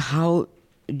entails how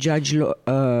Justice,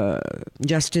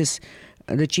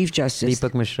 the Chief Justice,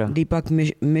 Deepak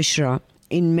Mishra,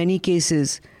 in many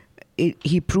cases,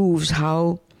 he proves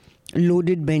how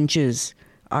loaded benches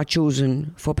are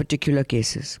chosen for particular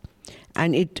cases.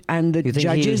 And the you think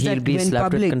judges he'll that be went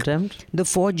slapped with public, contempt? the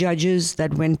 4 judges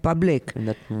that went public,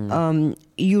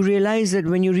 you realize that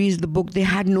when you read the book, they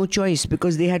had no choice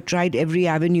because they had tried every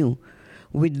avenue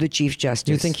with the Chief Justice.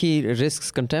 Do you think he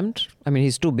risks contempt? I mean,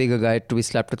 he's too big a guy to be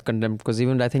slapped with contempt, because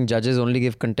even I think judges only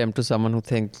give contempt to someone who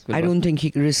thinks... I don't think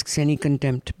he risks any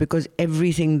contempt, because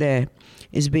everything there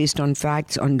is based on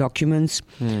facts, on documents.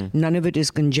 None of it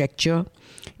is conjecture.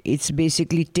 It's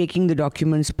basically taking the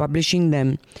documents, publishing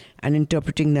them, and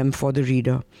interpreting them for the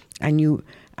reader. And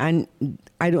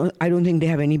I don't think they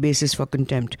have any basis for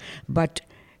contempt. But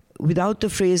without the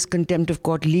phrase contempt of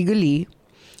court legally,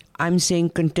 I'm saying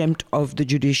contempt of the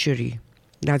judiciary.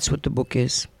 That's what the book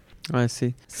is. I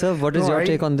see. Sir, what is your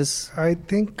take on this? I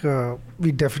think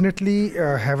we definitely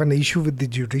have an issue with the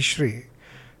judiciary.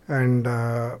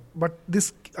 But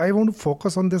I want to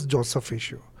focus on this Joseph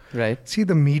issue. Right. See,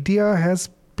 the media has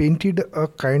painted a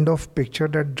kind of picture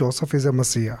that Joseph is a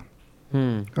messiah.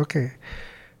 Okay.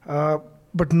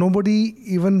 But nobody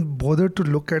even bothered to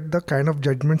look at the kind of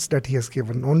judgments that he has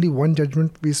given. Only one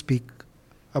judgment we speak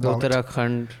about.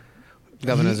 Uttarakhand.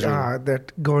 Governor's rule.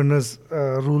 That governor's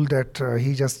rule that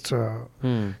he just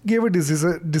gave a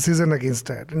decision against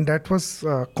that, and that was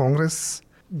Congress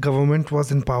government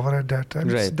was in power at that time.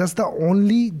 Right. So that's the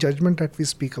only judgment that we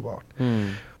speak about.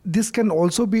 This can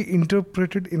also be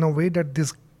interpreted in a way that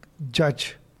this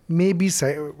judge may be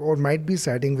or might be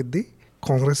siding with the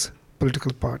Congress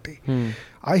political party.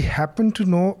 I happen to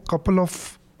know a couple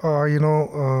of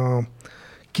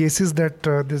cases that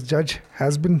this judge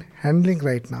has been handling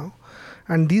right now,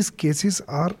 and these cases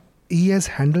he has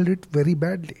handled it very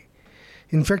badly.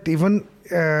 In fact, even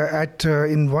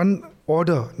in one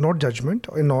order, not judgment,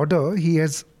 in order, he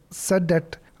has said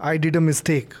that I did a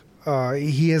mistake.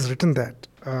 He has written that,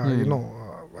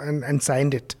 and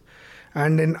signed it.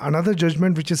 And in another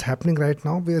judgment which is happening right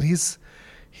now, where he's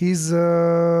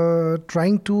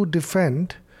trying to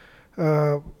defend.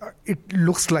 It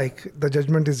looks like the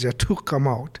judgment is yet to come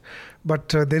out, but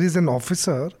there is an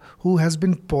officer who has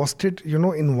been posted,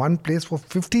 in one place for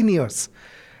 15 years,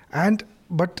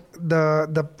 but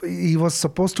he was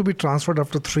supposed to be transferred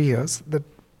after 3 years. The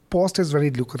post is very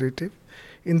lucrative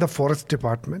in the forest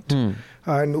department, and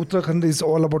Uttarakhand is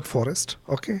all about forest.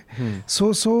 Okay,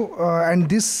 and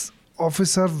this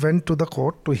officer went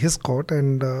to his court,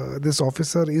 and this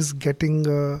officer is getting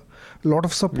a lot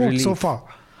of support Relief. so far.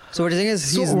 So what you're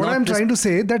saying is what I'm trying to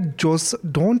say that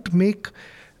don't make,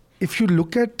 if you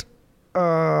look at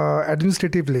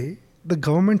administratively, the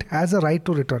government has a right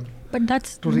to return. But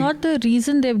that's not the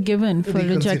reason they've given for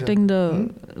rejecting the.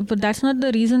 But that's not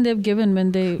the reason they've given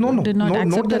when they did not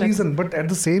accept not the reason. But at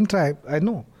the same time, I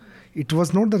know it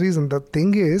was not the reason. The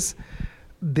thing is,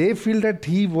 they feel that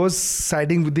he was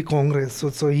siding with the Congress.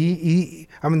 So he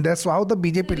I mean, that's how the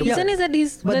BJP The reason is that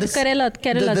he's the Kerala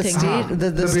thing.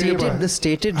 The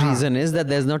stated reason is that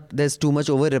there's too much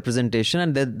over-representation,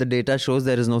 and the data shows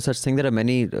there is no such thing. There are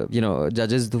many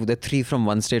judges they're 3 from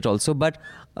one state also, but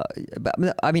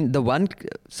I mean the one.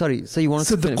 Sorry, so you want to?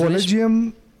 So the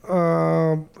collegium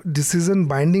decision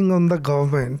binding on the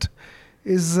government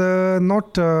is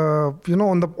not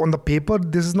on the paper.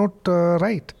 This is not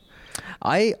right.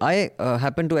 I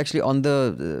happen to actually on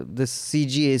the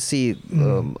CGAC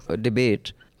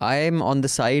debate, I am on the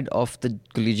side of the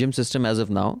collegium system as of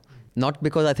now. Not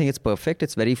because I think it's perfect,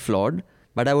 it's very flawed,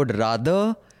 but I would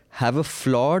rather have a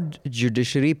flawed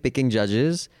judiciary picking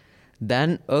judges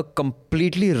than a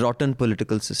completely rotten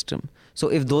political system. So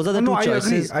if those are the two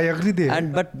choices, I agree there.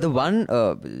 But the one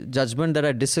judgment that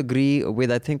I disagree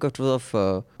with, I think it was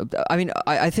of,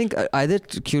 I think either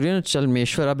Kurian or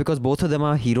Chalmeshwara, because both of them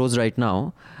are heroes right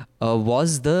now,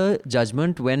 was the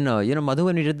judgment when, Madhu,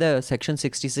 when we did the Section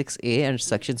 66A and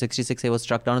Section 66A was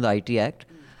struck down in the IT Act,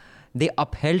 they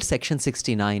upheld Section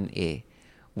 69A,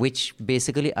 which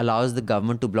basically allows the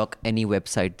government to block any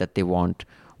website that they want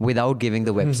without giving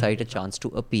the website a chance to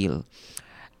appeal.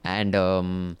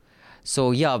 And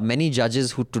so, yeah, many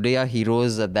judges who today are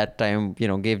heroes at that time,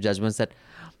 gave judgments that...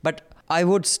 But I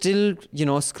would still,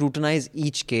 scrutinize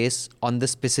each case on the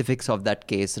specifics of that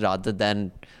case rather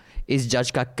than... Is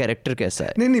judge ka character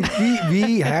kaisa hai?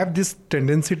 We have this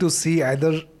tendency to see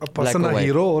either a person a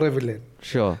hero or a villain.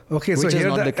 Sure. Okay, which so is here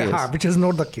not the case. Which is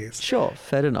not the case. Sure,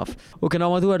 fair enough. Okay, now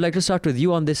Madhu, I'd like to start with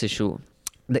you on this issue.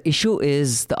 The issue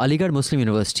is the Aligarh Muslim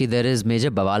University. There is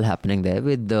major bawal happening there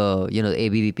with the,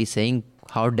 ABVP saying,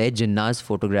 how dare Jinnah's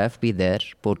photograph be there,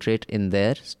 portrait in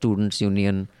their students'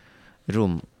 union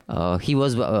room. He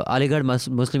was Aligarh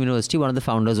Muslim University. One of the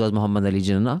founders was Muhammad Ali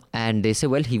Jinnah, and they say,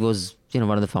 well, he was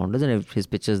one of the founders, and his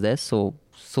picture's there, so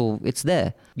it's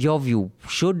there. Your view: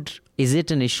 is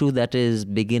it an issue that is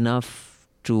big enough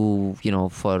to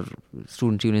for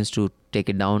student unions to take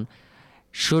it down?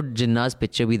 Should Jinnah's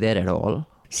picture be there at all?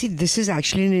 See, this is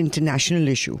actually an international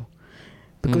issue,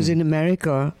 because in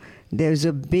America there's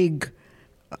a big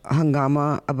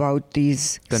hangama about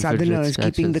these Southerners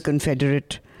keeping the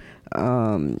Confederate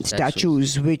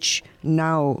statues, which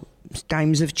now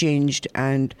times have changed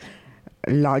and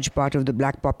a large part of the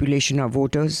black population are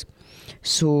voters.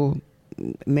 So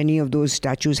many of those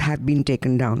statues have been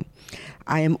taken down.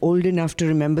 I am old enough to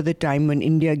remember the time when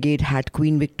India Gate had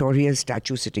Queen Victoria's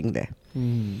statue sitting there.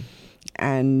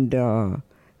 And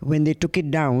when they took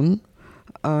it down,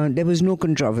 there was no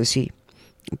controversy.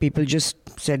 People just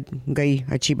said, Gai,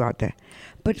 achhi baat hai.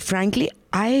 But frankly,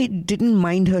 I didn't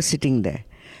mind her sitting there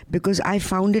because I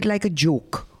found it like a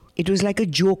joke. It was like a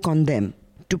joke on them.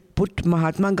 To put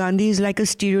Mahatma Gandhi is like a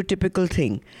stereotypical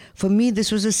thing. For me,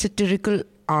 this was a satirical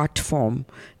art form,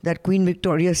 that Queen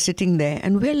Victoria sitting there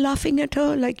and we're laughing at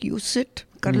her like, you sit,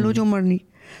 kar lo jo marni.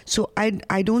 So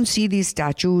I don't see these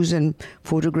statues and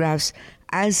photographs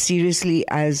as seriously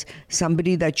as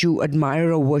somebody that you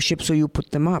admire or worship, so you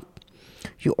put them up.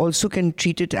 you also can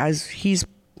treat it as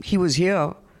he was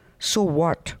here, so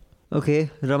what? Okay,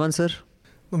 Raman sir.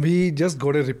 We just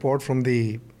got a report from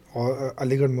the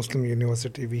Aligarh Muslim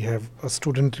University. We have a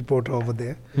student report over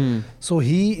there. So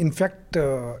he, in fact,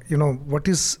 what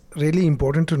is really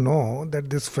important to know that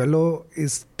this fellow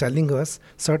is telling us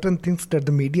certain things that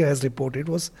the media has reported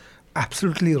was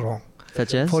absolutely wrong.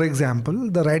 Such as? For example,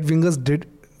 the right wingers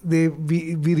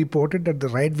we reported that the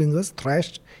right wingers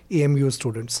thrashed AMU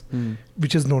students,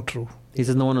 which is not true. He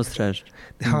says no one was thrashed.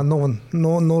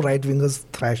 No right wingers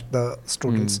thrashed the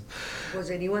students.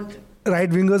 Was anyone Right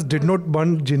wingers did not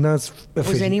burn Jinnah's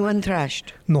effigy. was anyone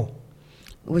thrashed? No.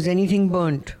 Was anything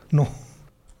burnt? No.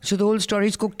 So the whole story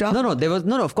is cooked up? No, there was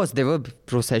of course there were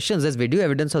processions. There's video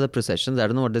evidence of the processions. I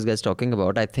don't know what this guy's talking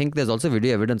about. I think there's also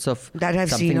video evidence of That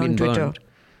I've something seen on being Twitter. burnt.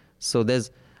 So there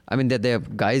are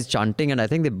guys chanting, and I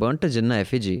think they burnt a Jinnah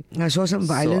effigy. I saw some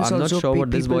violence so I'm also. not sure what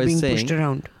this people boy being is saying. pushed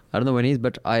around. I don't know when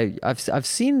but I've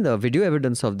seen the video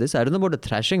evidence of this. I don't know about the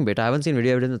thrashing bit. I haven't seen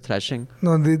video evidence of thrashing.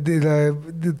 No,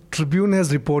 the Tribune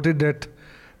has reported that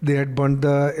they had burnt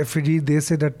the effigy. They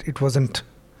say that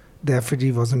the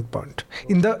effigy wasn't burnt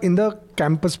in the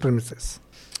campus premises.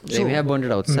 They may have burned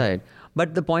it outside.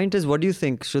 But the point is, what do you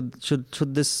think? Should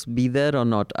this be there or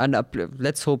not? And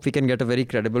let's hope we can get a very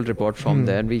credible report from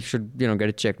there. And we should get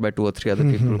it checked by 2 or 3 other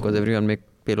people, because everyone make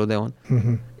payload their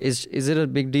own. Is it a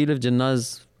big deal if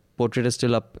Jinnah's portrait is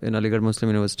still up in Aligarh Muslim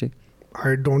University?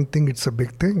 I don't think it's a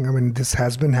big thing. I mean, this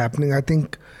has been happening. I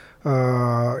think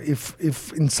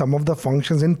if in some of the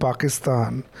functions in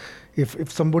Pakistan,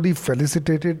 if somebody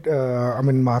felicitated,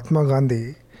 Mahatma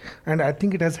Gandhi, and I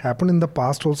think it has happened in the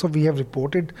past also. We have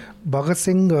reported Bhagat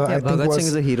Singh. Bhagat Singh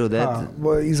is a hero there.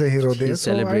 He's a hero there. He's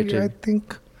So celebrated. I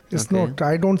think it's not.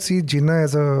 I don't see Jinnah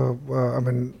as a.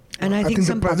 And I think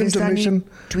some the present Pakistani generation.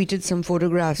 tweeted some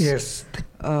photographs. Yes,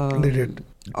 they did.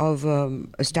 Of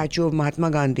a statue of Mahatma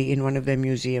Gandhi in one of their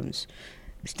museums,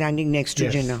 standing next to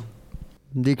Yes. Jinnah.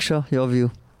 Diksha, your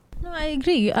view? No, I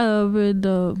agree with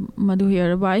Madhu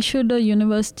here. Why should a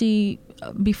university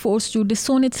be forced to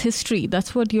disown its history?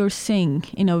 That's what you're saying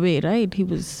in a way, right?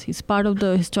 He's part of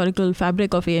the historical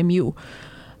fabric of AMU.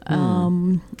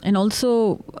 And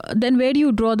also, then where do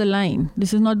you draw the line?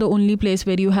 This is not the only place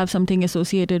where you have something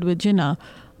associated with Jinnah.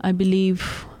 I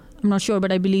believe, I'm not sure,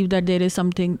 but I believe that there's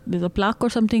a plaque or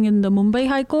something in the Mumbai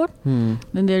High Court.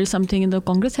 Then there is something in the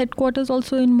Congress headquarters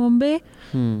also in Mumbai.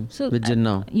 So With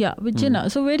Jinnah. Yeah, with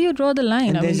Jinnah. So where do you draw the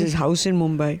line? And there's his house in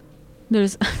Mumbai.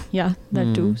 There's,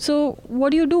 that too. So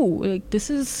what do you do? Like, this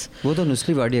is वो तो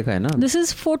नुस्ली वाडिया का है ना? this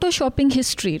is photoshopping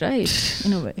history, right?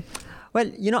 In a way. Well,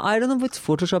 I don't know if it's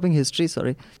photoshopping history,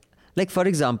 sorry. Like, for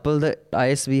example, the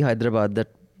ISB Hyderabad, that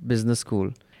business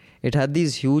school, it had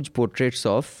these huge portraits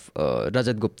of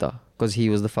Rajat Gupta, because he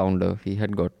was the founder. He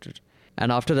had got it.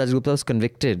 And after Rajat Gupta was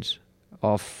convicted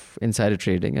of insider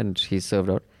trading and he served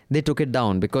out, they took it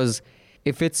down, because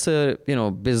if it's a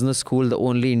business school, the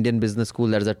only Indian business school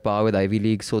that is at par with Ivy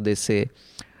League, so they say,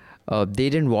 they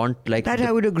didn't want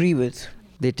I would agree with.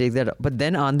 They take that, but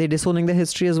then aren't they disowning the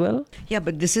history as well? Yeah,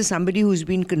 but this is somebody who's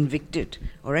been convicted.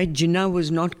 All right, Jinnah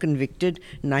was not convicted.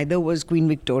 Neither was Queen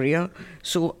Victoria.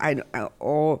 So I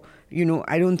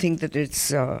don't think that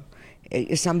it's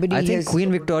somebody. I think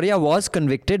Queen Victoria was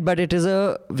convicted, but it is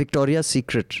a Victoria's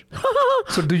secret.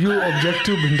 So do you object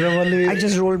to Bhindranwale? I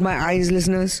just rolled my eyes,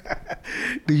 listeners.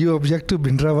 Do you object to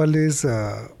Bhindranwale's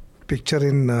picture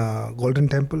in Golden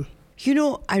Temple?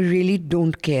 I really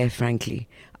don't care, frankly.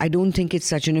 I don't think it's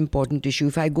such an important issue.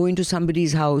 If I go into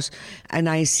somebody's house and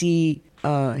I see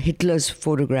Hitler's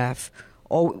photograph,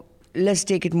 or let's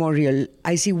take it more real,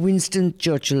 I see Winston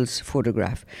Churchill's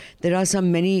photograph. There are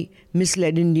many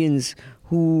misled Indians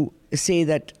who say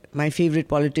that my favorite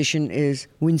politician is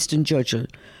Winston Churchill,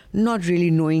 not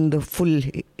really knowing the full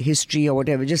history or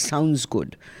whatever, just sounds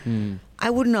good.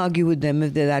 I wouldn't argue with them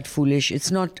if they're that foolish.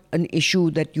 It's not an issue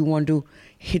that you want to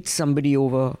hit somebody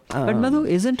over. But Madhu,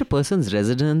 isn't a person's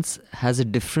residence has a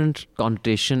different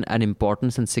connotation and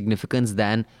importance and significance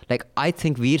than, I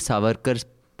think Veer Savarkar's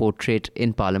portrait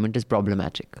in Parliament is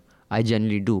problematic. I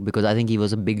generally do, because I think he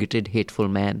was a bigoted, hateful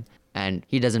man, and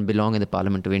he doesn't belong in the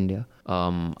Parliament of India.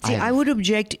 I would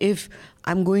object if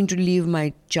I'm going to leave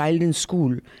my child in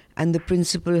school and the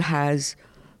principal has,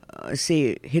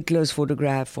 say, Hitler's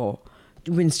photograph or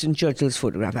Winston Churchill's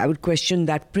photograph. I would question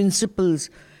that principal's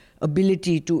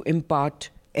ability to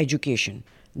impart education.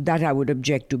 That I would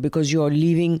object to, because you're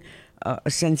leaving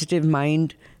a sensitive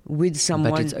mind with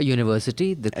someone. But it's a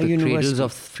university, the cradles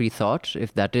of free thought.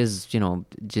 If that is,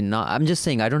 Jinnah, I'm just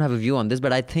saying, I don't have a view on this,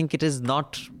 but I think it is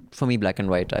not for me black and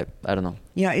white. I don't know.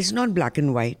 Yeah, it's not black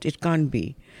and white. It can't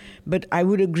be. But I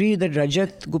would agree that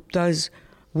Rajat Gupta's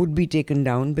would be taken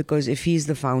down, because if he's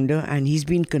the founder and he's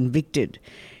been convicted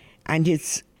and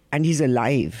he's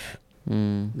alive,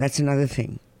 that's another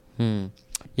thing.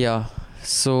 Yeah.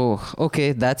 So,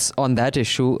 okay, that's on that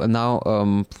issue. Now,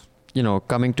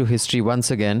 coming to history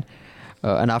once again.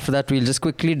 And after that, we'll just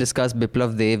quickly discuss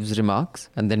Biplav Dev's remarks,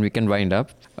 and then we can wind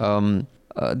up.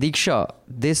 Diksha,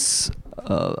 this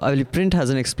Print has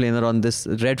an explainer on this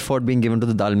Red Fort being given to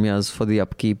the Dalmias for the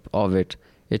upkeep of it.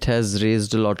 It has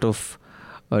raised a lot of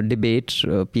debate.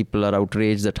 People are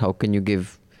outraged that how can you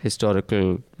give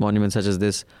historical monuments such as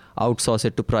this, outsource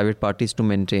it to private parties to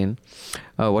maintain.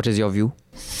 What is your view?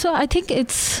 So I think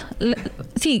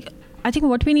I think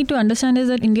what we need to understand is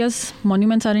that India's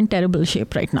monuments are in terrible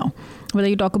shape right now. Whether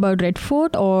you talk about Red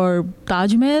Fort or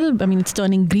Taj Mahal, I mean, it's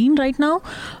turning green right now,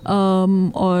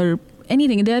 or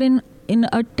anything. They are in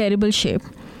a terrible shape.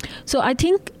 So I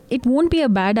think it won't be a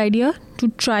bad idea to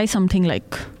try something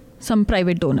like some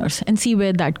private donors and see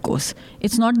where that goes.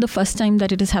 It's not the first time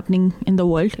that it is happening in the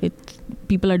world.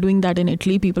 People are doing that in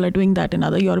Italy. People are doing that in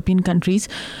other European countries.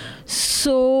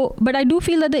 So, but I do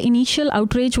feel that the initial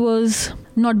outrage was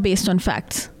not based on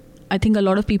facts. I think a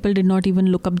lot of people did not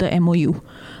even look up the MOU.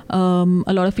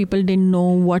 A lot of people didn't know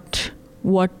what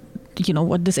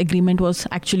this agreement was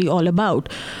actually all about.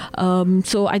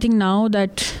 So I think now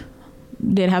that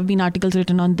there have been articles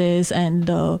written on this and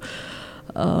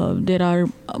there are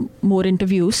more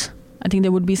interviews, I think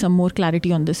there would be some more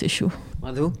clarity on this issue.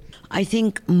 Madhu? I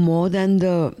think more than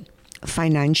the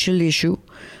financial issue,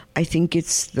 I think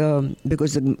it's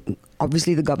because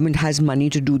obviously the government has money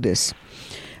to do this,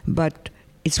 but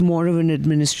it's more of an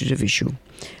administrative issue.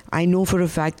 I know for a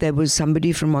fact there was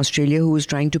somebody from Australia who was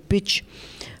trying to pitch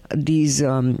these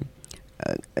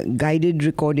guided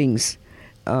recordings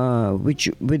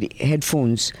with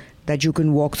headphones that you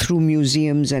can walk through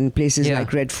museums and places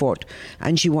like Red Fort,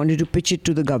 and she wanted to pitch it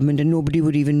to the government and nobody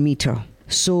would even meet her.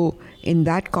 So in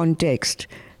that context,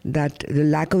 that the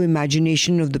lack of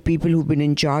imagination of the people who've been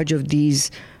in charge of these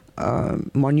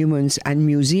monuments and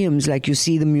museums, like you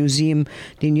see the museum,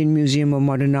 the Indian Museum of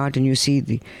Modern Art, and you see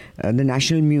the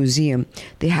National Museum,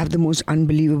 they have the most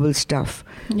unbelievable stuff.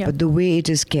 Yeah. But the way it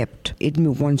is kept, it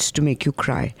wants to make you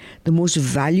cry. The most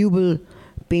valuable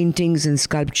paintings and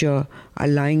sculpture are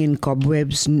lying in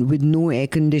cobwebs with no air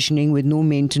conditioning, with no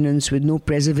maintenance, with no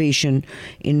preservation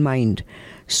in mind.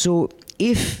 So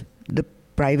if the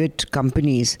private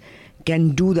companies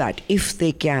can do that, if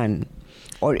they can,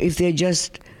 or if they're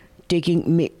just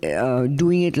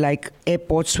doing it like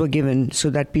airports were given, so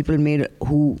that people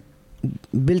who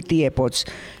built the airports,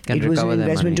 it was an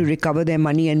investment to recover their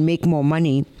money and make more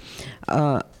money.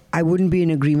 I wouldn't be in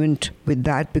agreement with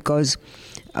that, because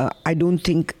I don't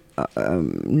think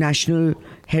national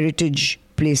heritage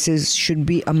places should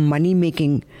be a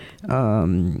money-making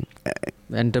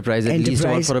enterprise, at least,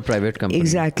 or for a private company.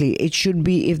 Exactly. It should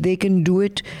be, if they can do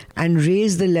it and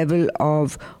raise the level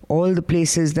of all the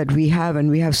places that we have,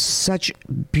 and we have such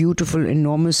beautiful,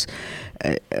 enormous,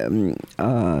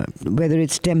 whether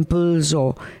it's temples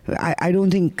or... I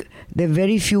don't think... There are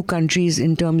very few countries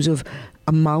in terms of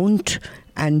amount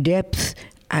and depth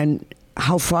and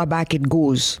how far back it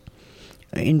goes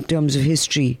in terms of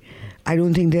history. I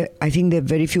think there are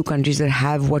very few countries that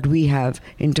have what we have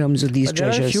in terms of these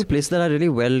treasures. There are a few places that are really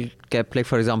well kept, like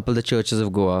for example the churches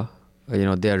of Goa.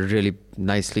 They are really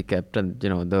nicely kept, and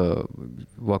the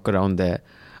walk around there.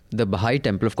 The Baha'i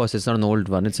temple, of course, it's not an old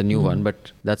one, it's a new one,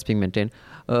 but that's being maintained.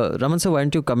 Raman sir, why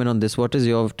don't you come in on this? What is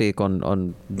your take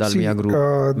on Dalmia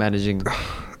Group managing?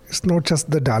 It's not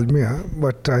just the Dalmia,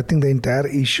 but I think the entire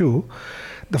issue,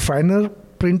 the final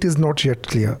print is not yet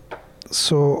clear.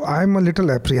 So I'm a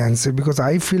little apprehensive, because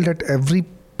I feel that every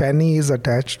penny is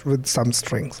attached with some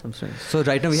strings. So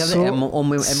right now we have the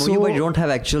MOU, but you don't have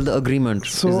the agreement.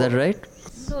 Is that right?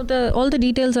 So all the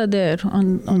details are there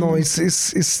on no,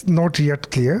 it's not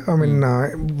yet clear. I mean,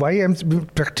 why I'm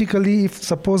practically, if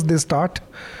suppose they start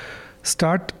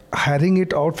hiring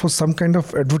it out for some kind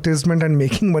of advertisement and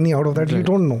making money out of that, we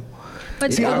don't know.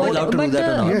 But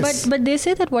they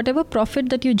say that whatever profit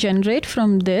that you generate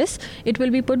from this, it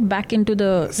will be put back into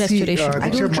the restoration.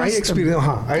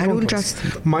 I don't trust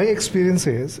them. My experience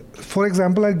is, for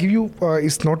example, I'll give you,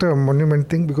 it's not a monument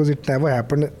thing because it never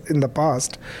happened in the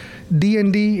past.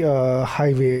 D&D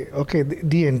highway,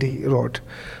 D&D road,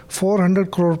 400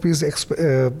 crore rupees first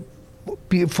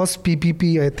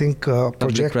PPP, I think, project.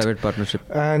 Public-private partnership.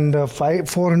 And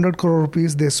 400 crore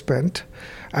rupees they spent.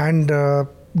 And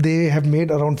they have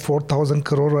made around 4,000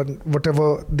 crore and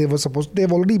whatever they were supposed.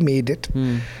 They've already made it,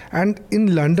 and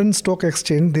in London Stock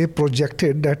Exchange they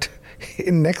projected that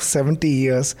in next 70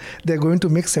 years they're going to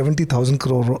make 70,000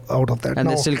 crore out of that. And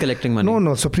they're still collecting money.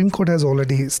 No, Supreme Court has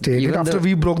already stated Even after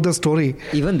we broke the story.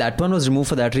 Even that one was removed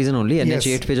for that reason only. Yes,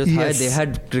 NH8 page was high. They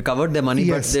had recovered their money,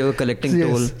 but they were collecting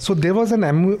toll. So there was an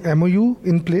MOU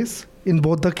in place in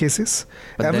both the cases.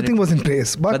 But everything was in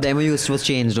place, but the MOU was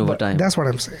changed over time. That's what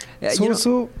I'm saying. Yeah,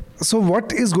 So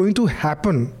what is going to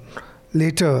happen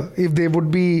later if they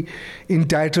would be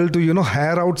entitled to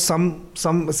hire out some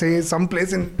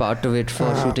place in part of it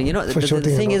for shooting?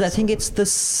 The thing is, I think it's the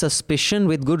suspicion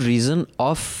with good reason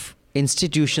of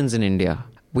institutions in India,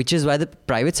 which is why the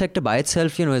private sector by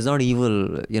itself is not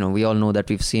evil. We all know that.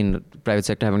 We've seen private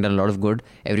sector having done a lot of good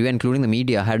everywhere, including the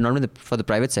media. Had not been for the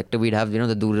private sector, we'd have the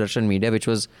Doordarshan media, which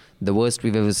was the worst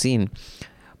we've ever seen.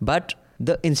 But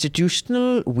the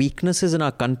institutional weaknesses in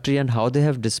our country and how they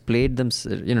have displayed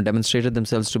demonstrated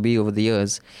themselves to be over the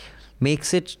years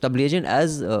makes it doubly agent.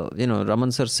 As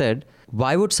Raman sir said,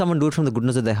 why would someone do it from the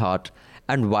goodness of their heart?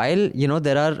 And while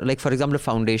there are, like, for example, a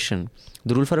foundation,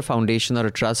 the rule for a foundation or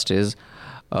a trust is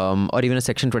or even a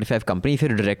Section 25 company, if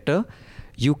you're a director,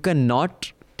 you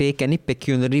cannot take any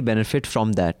pecuniary benefit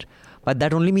from that. But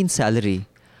that only means salary.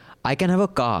 I can have a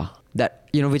car that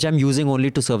which I'm using only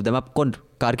to serve them. Aapko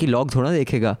car ki log thoda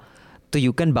dekhega. So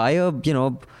you can buy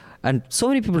and so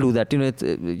many people do that.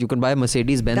 You can buy a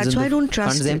Mercedes Benz. That's why I don't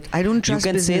trust it. I don't trust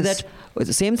business. You can say that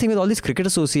the same thing with all these cricket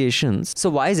associations. So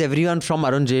why is everyone from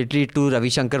Arun Jaitley to Ravi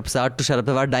Shankar Prasad to Sharad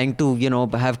Pawar dying to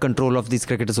have control of these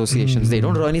cricket associations? They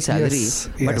don't draw any salary,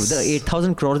 but the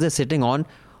 8,000 crores they're sitting on,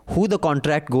 who the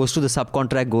contract goes to, the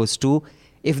subcontract goes to.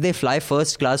 If they fly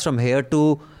first class from here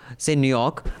to say New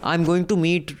York, I'm going to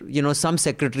meet some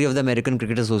secretary of the American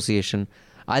Cricket Association.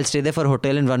 I'll stay there for a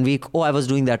hotel in 1 week. Oh, I was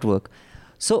doing that work.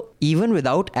 So even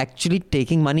without actually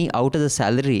taking money out as a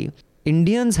salary,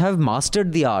 Indians have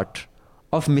mastered the art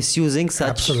of misusing such.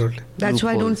 Absolutely. That's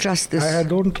why I don't trust this. I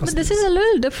don't trust. But this is a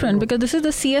little different because this is the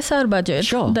CSR budget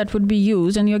that would be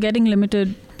used, and you're getting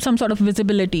limited some sort of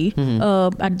visibility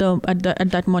at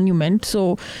that monument.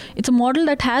 So it's a model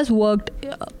that has worked.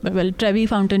 Well, Trevi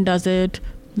Fountain does it.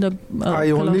 I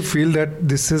only feel that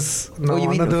this is now you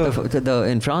mean another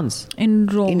in France, in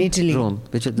Rome, in Italy, Rome,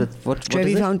 which is what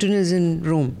Trevi Fountain is in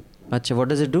Rome. Achha, what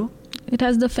does it do? It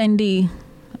has the Fendi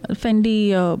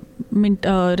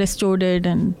restored it.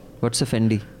 And what's a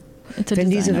Fendi?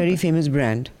 Fendi is a very famous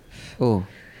brand. Oh,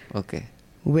 okay.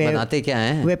 Where बनाते क्या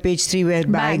हैं? Where page 3 wear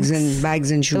bags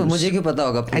and shoes. तो मुझे क्यों पता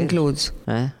होगा? And clothes.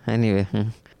 Anyway,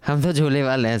 हम तो झोले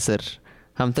वाले हैं सर.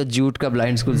 हम तो जूट का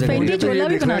ब्लाइंड स्कूल से Fendi झोला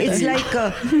भी बनाते हैं. It's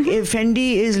like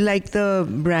Fendi is like the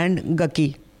brand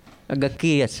Gakki.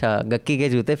 गक्की, अच्छा, गक्की के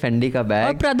जूते, Fendi का बैग.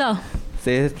 और Prada.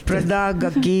 Prada,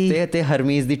 Gakki. ते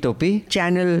Hermes दी टोपी.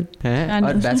 Channel.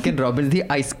 और Baskin Robbins दी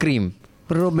ice cream.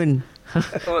 Robin.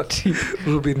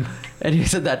 Rubin. Anyway,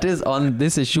 so that is on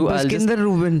this issue. Baskinder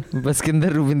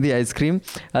Rubin the ice cream.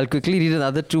 I'll quickly read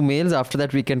another 2 mails. After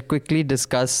that, we can quickly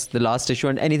discuss the last issue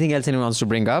and anything else anyone wants to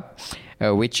bring up,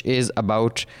 which is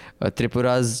about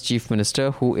Tripura's chief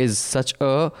minister, who is such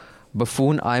a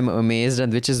buffoon. I'm amazed,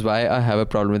 and which is why I have a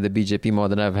problem with the BJP more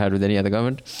than I've had with any other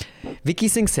government. Vicky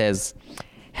Singh says,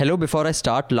 hello, before I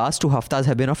start, last 2 haftas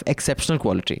have been of exceptional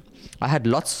quality. I had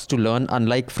lots to learn,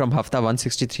 unlike from hafta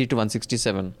 163 to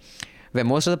 167, where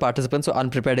most of the participants were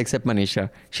unprepared except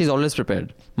Manisha. She's always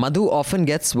prepared. Madhu often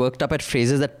gets worked up at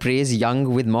phrases that praise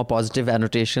young with more positive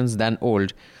annotations than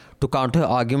old. To counter her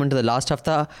argument to the last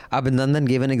hafta, Abhinandan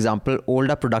gave an example.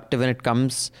 Old are productive when it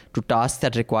comes to tasks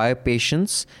that require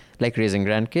patience, like raising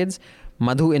grandkids.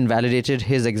 Madhu invalidated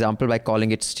his example by calling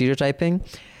it stereotyping.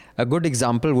 A good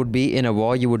example would be in a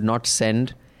war, you would not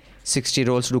send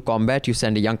 60-year-olds to do combat, you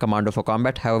send a young commander for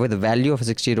combat. However, the value of a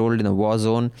 60-year-old in a war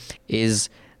zone is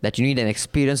that you need an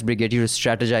experienced brigadier to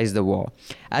strategize the war.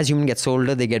 As humans get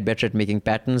older, they get better at making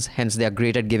patterns, hence they are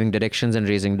great at giving directions and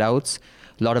raising doubts.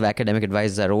 A lot of academic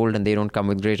advisors are old and they don't come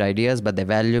with great ideas, but their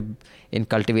value in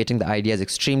cultivating the idea is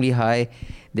extremely high.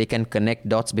 They can connect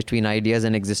dots between ideas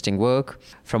and existing work.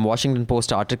 From Washington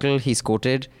Post article, he's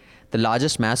quoted, the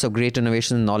largest mass of great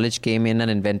innovation and knowledge came in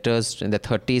and inventors in their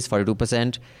 30s,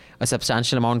 42%. A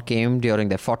substantial amount came during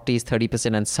their 40s,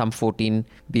 30%, and some 14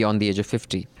 beyond the age of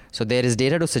 50. So there is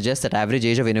data to suggest that average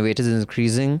age of innovators is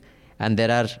increasing, and there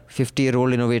are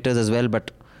 50-year-old innovators as well,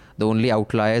 but the only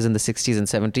outliers in the 60s and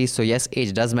 70s. So yes,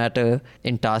 age does matter.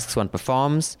 In tasks one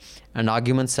performs. And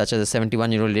arguments such as a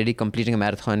 71-year-old lady completing a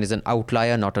marathon is an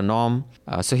outlier, not a norm.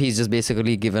 So he's just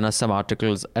basically given us some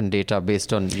articles and data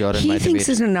based on your and my debate. He thinks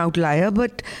it's an outlier,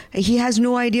 but he has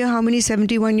no idea how many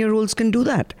 71-year-olds can do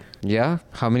that. Yeah?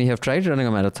 How many have tried running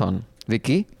a marathon?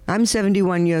 Vicky? I'm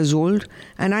 71 years old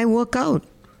and I work out.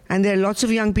 And there are lots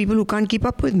of young people who can't keep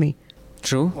up with me.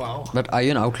 True. Wow. But are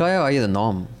you an outlier or are you the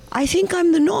norm? I think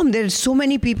I'm the norm. There are so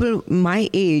many people my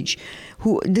age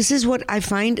who, this is what I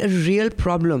find a real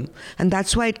problem. And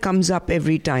that's why it comes up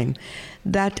every time.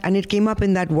 And it came up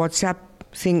in that WhatsApp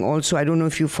thing also. I don't know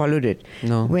if you followed it.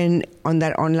 No. When on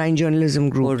that online journalism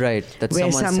group. Oh, right. That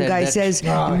where some guy says,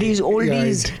 these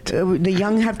oldies, the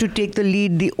young have to take the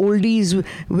lead. The oldies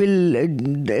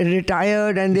will retire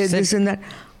and there's this and that.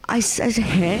 I said,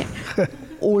 hey,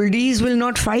 oldies will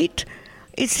not fight.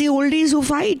 It's the oldies who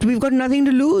fight. We've got nothing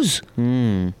to lose.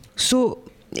 So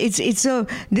this,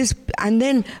 and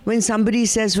then when somebody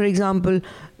says, for example,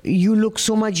 you look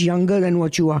so much younger than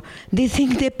what you are, they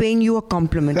think they're paying you a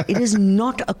compliment. It is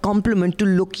not a compliment to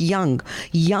look young.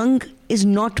 Young is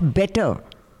not better.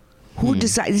 Who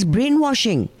decides? It's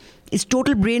brainwashing. It's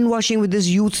total brainwashing with this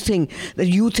youth thing, that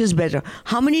youth is better.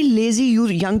 How many lazy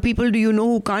young people do you know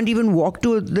who can't even walk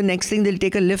to the next thing? They'll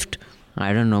take a lift.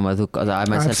 I don't know, Madhu, because I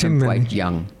myself am quite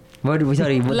young.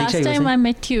 Last time I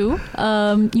met you,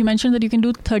 you mentioned that you can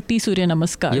do 30 Surya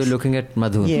Namaskars. You're looking at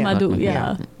Madhu. Yeah. Madhu,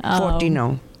 yeah. 40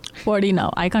 now. 40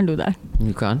 now. I can't do that.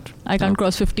 You can't? I can't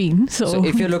cross 15. So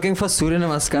if you're looking for Surya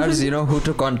Namaskars, you know who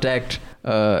to contact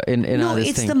in no, this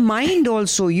it's thing. the mind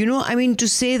also. You know, I mean, to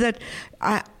say that...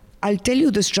 I'll tell you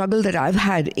the struggle that I've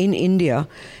had in India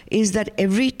is that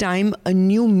every time a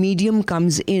new medium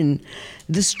comes in,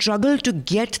 the struggle to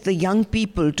get the young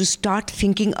people to start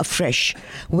thinking afresh.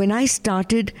 When I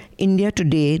started India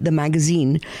Today, the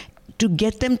magazine, to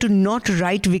get them to not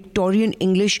write Victorian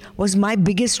English was my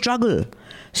biggest struggle.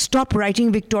 Stop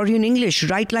writing Victorian English.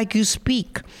 Write like you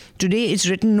speak. Today it's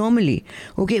written normally.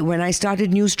 Okay, when I started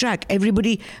Newstrack,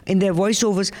 everybody in their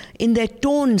voiceovers, in their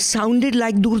tone, sounded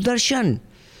like Doordarshan.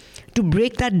 To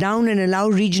break that down and allow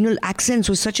regional accents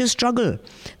was such a struggle.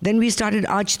 Then we started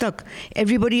Aaj Tak.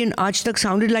 Everybody in Aaj Tak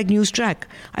sounded like Newstrack.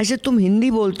 I said, tum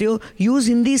Hindi bolte ho, use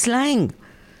Hindi slang.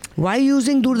 Why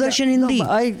using Doordarshan Hindi?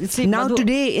 Now Madhu,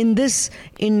 today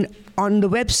on the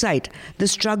website, the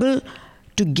struggle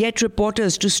to get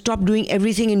reporters to stop doing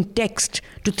everything in text,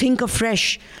 to think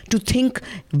afresh, to think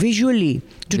visually,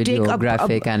 to Video, take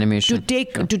graphic, animation.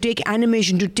 to take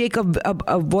animation, to take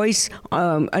a voice,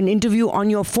 an interview on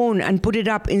your phone and put it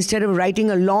up instead of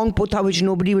writing a long potha which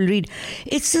nobody will read.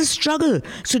 It's a struggle.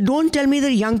 So don't tell me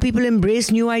that young people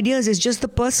embrace new ideas. It's just the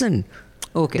person.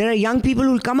 Okay. There are young people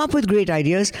who will come up with great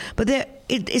ideas, but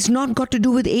it's not got to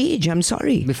do with age. I'm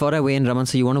sorry. Before I weigh in, Raman,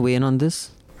 so you want to weigh in on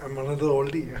this? I'm another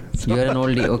oldie. You're an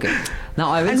oldie, okay.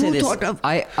 Now I will And say who this. thought of-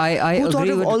 I Who agree thought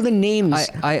of with all the names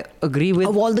I agree with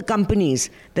of all the companies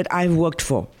that I've worked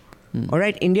for? All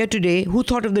right, India Today. Who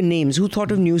thought of the names? Who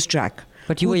thought of Newstrack?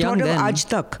 But you who were young thought then. of Aaj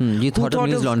Tak? You thought of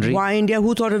News Laundry. Why India?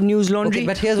 Who thought of News Laundry? Okay,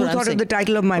 but here's who what I'm thought saying. of the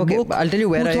title of my book? I'll tell you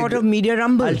where Who thought of Media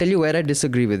Rumble? I'll tell you where I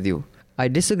disagree with you. I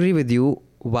disagree with you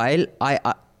while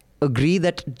I agree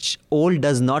that old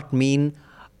does not mean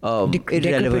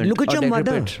irrelevant. Look at or your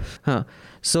mother. decrepit.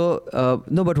 So,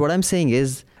 no, but what I'm saying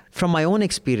is, from my own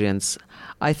experience,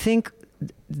 I think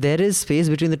there is space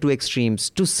between the two extremes.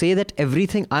 To say that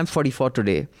everything, I'm 44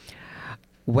 today.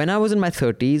 When I was in my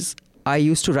 30s, I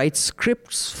used to write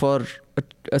scripts for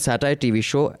a satire TV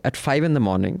show at 5 in the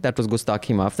morning. That was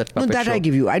Gustakhi Maaf, that puppet No, that show. I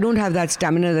give you. I don't have that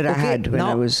stamina that I had when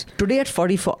I was... Today at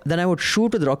 44, then I would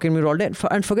shoot with Rocky and Mirror all day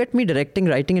and forget me directing,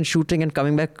 writing and shooting and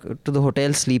coming back to the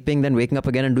hotel, sleeping, then waking up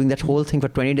again and doing that whole thing for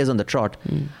 20 days on the trot.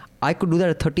 I could do that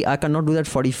at 30. I cannot do that at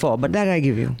 44. But that I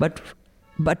give you.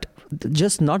 But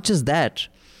just not just that.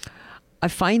 I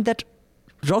find that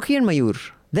Rocky and Mayur,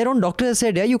 their own doctor has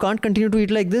said, yeah, you can't continue to eat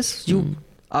like this.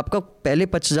 आपका पहले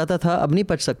पच जाता था, अब नहीं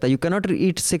पच सकता. You cannot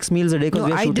eat 6 meals a day because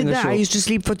we are I shooting did a that. show. I used to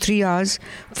sleep for 3 hours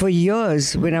for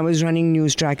years when I was running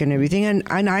Newstrack and everything,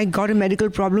 and I got a medical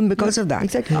problem because of that.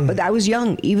 Exactly. But I was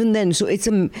young even then, so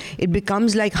it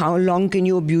becomes like how long can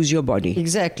you abuse your body?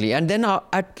 Exactly. And then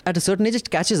at a certain age, it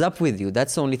catches up with you.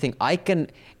 That's the only thing.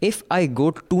 If I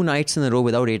go 2 nights in a row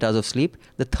without 8 hours of sleep,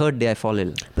 the third day I fall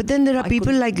ill. But then there are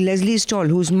people like Leslie Stahl,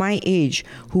 who's my age,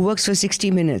 who works for 60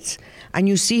 Minutes, and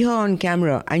you see her on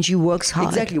camera, actor and she works hard.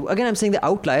 Exactly. Again, I'm saying the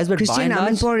outliers, but Christine by and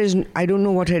large, Amanpour is, I don't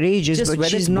know what her age is, just but whether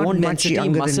she's it's not bone much density,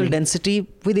 younger muscle than me. density,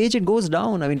 with age it goes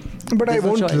down. I mean, But I there's no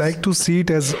won't choice. like to see it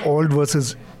as old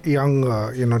versus young,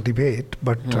 debate.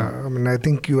 But I mean, I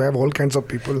think you have all kinds of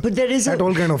people But there is at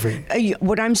all kind of age.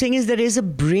 what I'm saying is there is a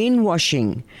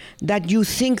brainwashing that you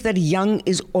think that young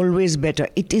is always better.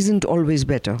 It isn't always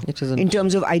better. It isn't. In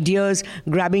terms of ideas,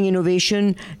 grabbing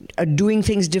innovation, doing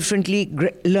things differently,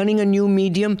 learning a new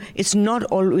medium. It's not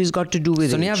always got to do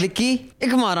with सुनिया age. Vicky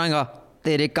एक मारांगा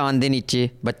तेरे कान दे नीचे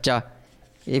बच्चा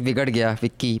ये बिगड़ गया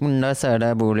विक्की मुंडा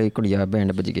साड़ा बोले कुड़िया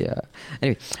बैंड बज गया.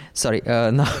 Anyway, sorry.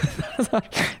 Now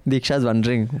Diksha is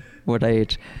wondering what I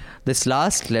ate. This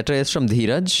last letter is from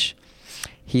Dheeraj.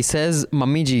 He says,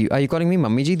 Mummy ji, are you calling me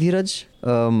Mummy ji, Dheeraj?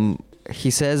 He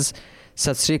says,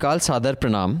 Sat Sri Akal, Sadar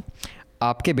Pranam.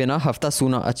 आपके बिना हफ्ता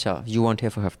सूना अच्छा you want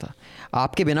here for हफ्ता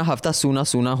आपके बिना हफ्ता सूना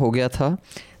सूना हो गया था.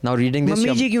 Now reading this,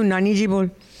 mummy ji क्यों नानी जी बोल.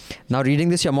 now reading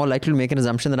this, you're more likely to make an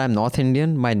assumption that I'm North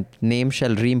Indian. My name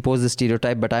shall reimpose the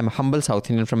stereotype, but I'm a humble South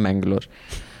Indian from Mangalore.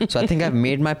 So I think I've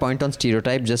made my point on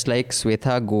stereotype, just like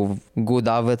Sweta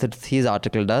Godawathi's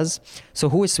article does. So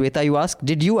who is Sweta, you ask?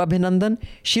 Did you, Abhinandan?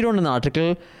 She wrote an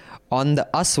article on the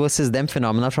us versus them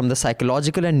phenomena from the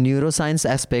psychological and neuroscience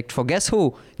aspect for guess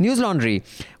who? News Laundry.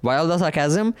 Why all the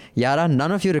sarcasm? Yara, none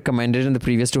of you recommended in the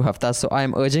previous 2 haftas, so I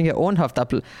am urging your own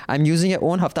hafta. I'm using your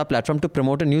own hafta platform to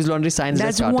promote a News Laundry science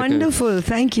That's desk article. wonderful.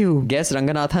 Thank you. Guess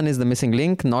Ranganathan is the missing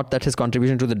link. Not that his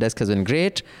contribution to the desk has been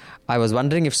great. I was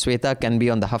wondering if Sweta can be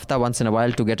on the hafta once in a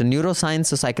while to get a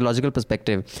neuroscience or psychological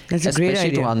perspective. That's a great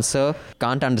Especially idea. to answer,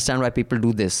 can't understand why people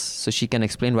do this. So she can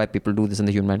explain why people do this in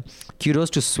the human mind. Kudos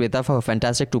to Sweta for her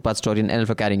fantastic 2-part story and NL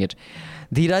for carrying it.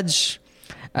 Dheeraj,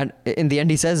 and in the end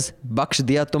he says, Baksh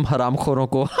diya tum haram khoron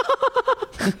ko.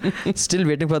 Still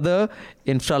waiting for the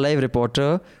InfraLive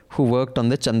reporter who worked on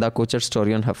the Chanda Kochar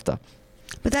story on hafta.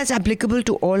 But that's applicable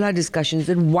to all our discussions.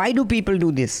 And why do people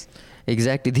do this?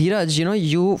 Exactly. Dheeraj,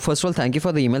 you, first of all, thank you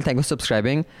for the email. Thank you for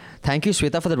subscribing. Thank you,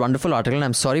 Sweta, for that wonderful article. And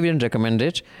I'm sorry we didn't recommend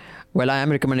it. Well, I am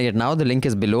recommending it now. The link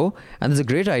is below. And it's a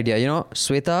great idea.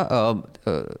 Sweta,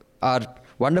 our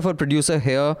wonderful producer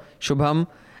here, Shubham,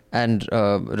 and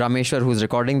Rameshwar, who's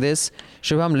recording this.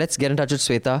 Shubham, let's get in touch with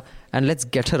Sweta and let's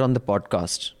get her on the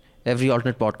podcast. Every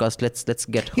alternate podcast, let's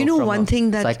get her from one a thing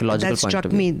that psychological point struck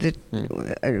of view. me that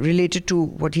related to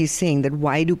what he's saying, that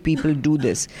why do people do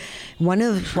this?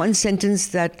 One sentence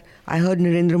that I heard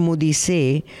Narendra Modi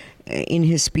say in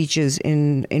his speeches,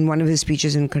 in one of his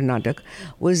speeches in Karnataka,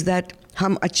 was that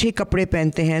हम अच्छे कपड़े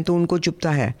पहनते हैं तो उनको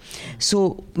चुभता है.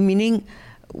 So meaning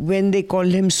when they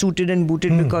called him suited and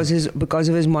booted because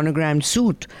of his monogrammed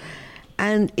suit.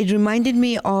 And it reminded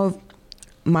me of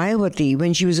Mayawati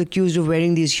when she was accused of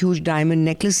wearing these huge diamond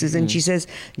necklaces, and she says,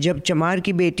 जब चमार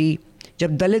की बेटी,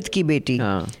 जब दलित की बेटी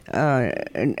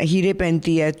हीरे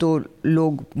पहनती है तो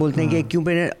लोग बोलते हैं कि क्यों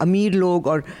पहने, अमीर लोग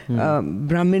और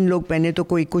ब्राह्मण लोग पहने तो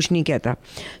कोई कुछ नहीं कहता.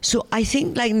 So I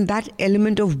think like that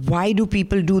element of why do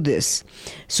people do this?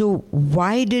 So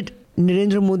why did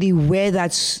Narendra Modi wear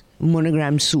that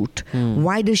monogrammed suit?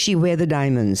 Why does she wear the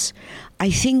diamonds?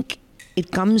 I think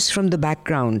it comes from the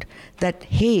background that,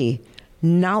 hey,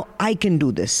 now I can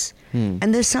do this.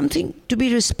 And there's something to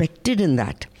be respected in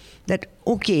that. That,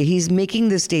 okay, he's making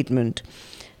the statement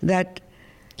that...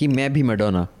 कि मैं भी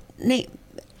Madonna.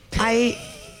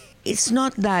 It's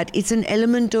not that. It's an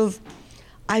element of,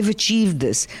 I've achieved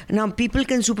this. Now, people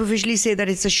can superficially say that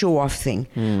it's a show-off thing.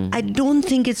 I don't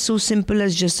think it's so simple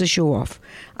as just a show-off.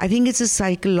 I think it's a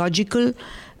psychological...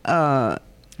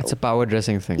 It's a power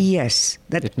dressing thing. Yes.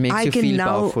 That it makes I you can feel now,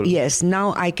 powerful. Yes,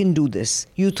 now I can do this.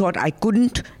 You thought I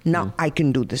couldn't, now I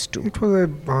can do this too. It was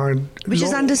a Which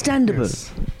is understandable.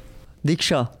 Yes.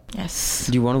 Diksha, Yes.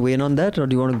 do you want to weigh in on that or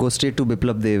do you want to go straight to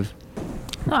Biplab Dev?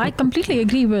 No, I completely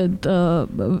agree with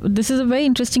this is a very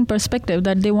interesting perspective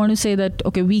that they want to say that,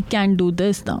 okay, we can do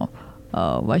this now.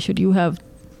 Why should you have,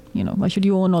 why should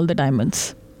you own all the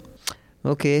diamonds?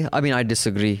 Okay, I mean, I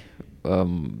disagree.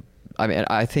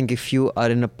 I think if you are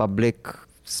in a public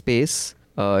space,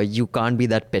 you can't be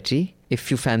that petty. If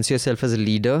you fancy yourself as a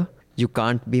leader, you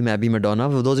can't be Mabby Madonna.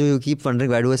 For those of you who keep wondering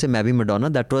why do I say Mabby Madonna,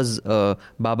 that was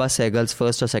Baba Sehgal's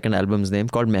first or second album's name,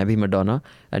 called Mabby Madonna,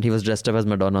 and he was dressed up as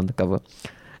Madonna on the cover.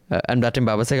 And that time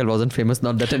Baba Sehgal wasn't famous,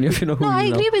 not that any of you know who No, he I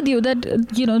is now. agree with you that,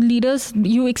 leaders,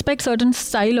 you expect certain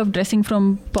style of dressing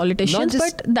from politicians,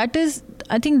 but that is,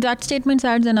 I think that statement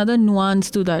adds another nuance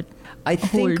to that whole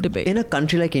think debate. In a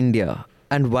country like India,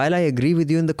 and while I agree with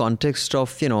you in the context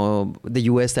of, the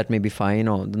US, that may be fine,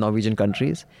 or the Norwegian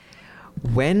countries,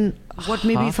 when... What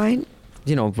may be fine?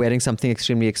 Wearing something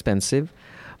extremely expensive.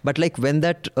 But like when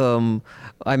that,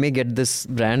 I may get this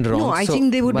brand wrong. No, I so,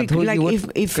 think they would be Madhu, like you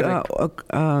would- if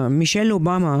correct. Michelle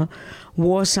Obama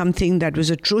wore something that was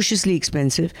atrociously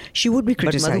expensive, she would be But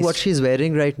criticized. Madhu, what she's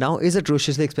wearing right now is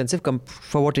atrociously expensive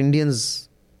for what Indian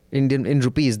in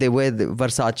rupees. They wear the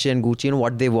Versace and Gucci,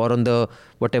 what they wore on the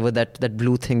whatever that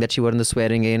blue thing that she wore in the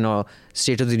swearing in or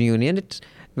State of the Union. It's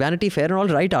Vanity Fair and all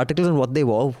write articles on what they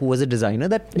wore, who was a designer.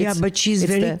 Yeah, but she's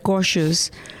it's very there.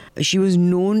 cautious. She was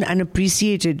known and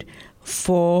appreciated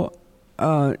for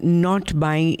not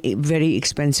buying very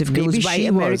expensive clothes by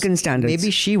American standards.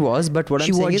 Maybe she was, but what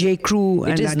She I'm wore saying is J. Crew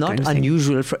and it is that not kind of thing.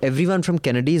 unusual for everyone from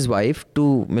Kennedy's wife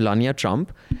to Melania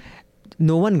Trump.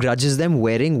 No one grudges them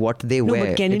wearing what they No, wear. but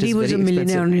It Kennedy is was a very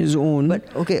millionaire on expensive. his own,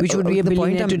 But, okay, which would be a the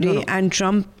point billionaire I'm- today, and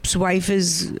Trump's wife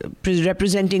is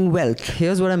representing wealth.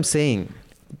 Here's what I'm saying.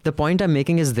 The point I'm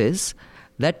making is this,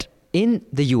 that in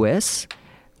the US,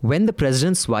 when the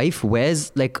president's wife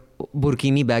wears like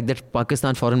burkini bag, that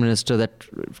Pakistan foreign minister, that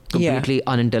completely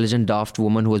unintelligent, daft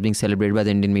woman who was being celebrated by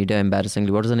the Indian media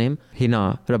embarrassingly. What was her name?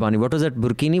 Hina Rabbani. What was that?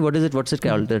 Burkini? What is it? What's it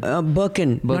called?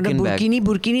 Birkin. Not a Birkin bag. burkini.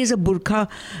 Burkini is a burqa,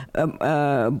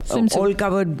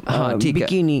 all-covered ठीक है.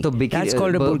 bikini. तो That's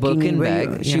called a burkini. Birkin where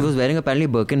bag. you- She yeah. was wearing apparently a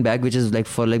Birkin bag, which is like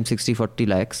for like 60-40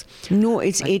 lakhs. No,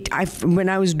 it's eight. When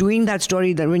I was doing that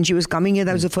story, that when she was coming here,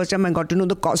 that was the first time I got to know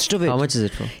the cost of it. How much is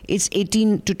it for? It's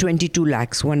 18 to 22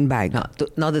 lakhs, one bag.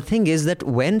 Now the thing is that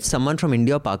when someone from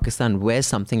India or Pakistan wears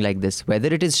something like this,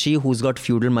 whether it is she who's got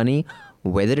feudal money,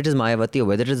 whether it is Mayawati or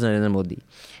whether it is Narendra Modi,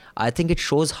 I think it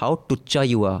shows how tucha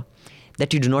you are.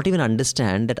 That you do not even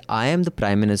understand that I am the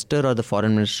Prime Minister or the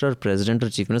Foreign Minister or President or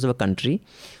Chief Minister of a country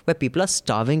where people are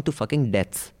starving to fucking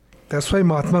death. That's why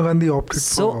Mahatma Gandhi opted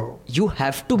So for. you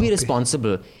have to be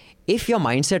responsible. If your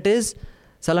mindset is,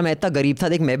 साला मैं इतना गरीब था,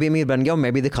 देख मैं भी अमीर बन गया हूँ,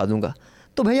 मैं भी दिखा दूंगा,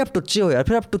 तो भाई आप टुच्चे हो यार.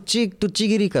 फिर आप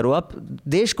टुच्चीगिरी करो, आप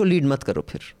देश को लीड मत करो.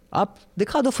 फिर आप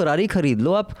दिखा दो, फरारी खरीद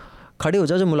लो, आप खड़े हो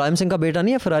जाओ. जो मुलायम सिंह का बेटा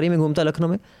नहीं है फरारी में घूमता लखनऊ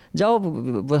में, जाओ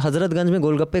हजरतगंज में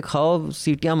गोलगप्पे खाओ,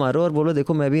 सीटियाँ मारो और बोलो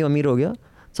देखो मैं भी अमीर हो गया,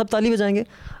 सब ताली बजाएंगे.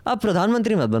 आप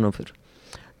प्रधानमंत्री मत बनो फिर.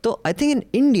 तो I think in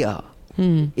India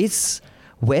it's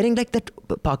wearing like that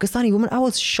Pakistani woman, I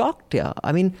was shocked. Yeah,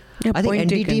 I mean, Yeah, I think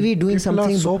point NDTV taken. doing People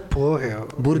something. are so poor here. in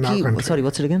our Burki, country. sorry,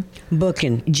 what's it again?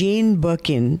 Birkin. Jane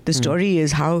Birkin. The story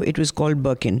is how it was called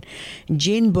Birkin.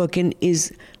 Jane Birkin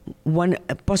is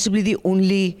possibly the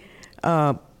only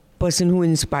person who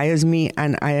inspires me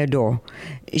and I adore.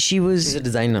 She's a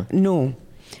designer. No,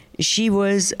 she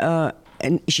was,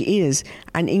 and she is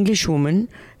an English woman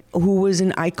who was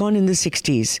an icon in the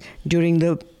 60s during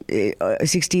the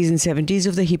 60s and 70s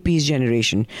of the hippies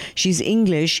generation. She's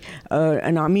English,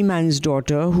 an army man's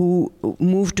daughter who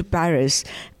moved to Paris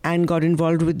and got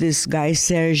involved with this guy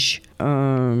Serge,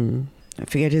 I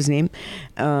forget his name,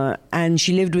 and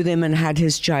she lived with him and had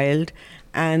his child.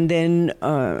 And then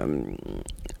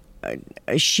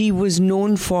she was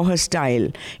known for her style,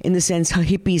 in the sense her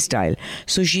hippie style.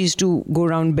 So she used to go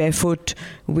around barefoot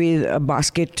with a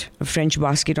basket, a French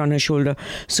basket on her shoulder.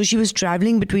 So she was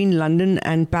traveling between London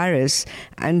and Paris,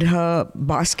 and her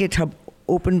basket, her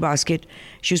open basket,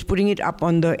 she was putting it up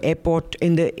on the airport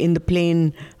in the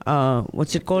plane,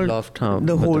 what's it called? Loft,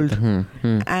 the hold.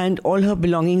 And all her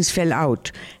belongings fell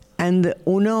out. And the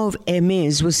owner of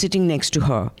Hermes was sitting next to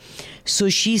her. So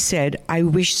she said, I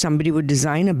wish somebody would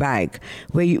design a bag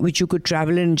which you could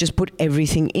travel in and just put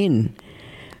everything in.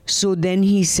 So then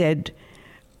he said,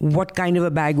 what kind of a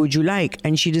bag would you like?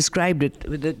 And she described it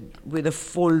with a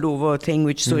fold over thing,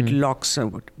 which so it locks,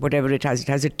 whatever it has. It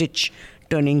has a titch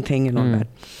turning thing and all that.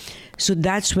 So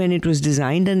that's when it was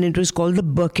designed, and it was called the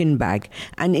Birkin bag.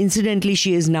 And incidentally,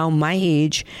 she is now my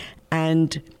age,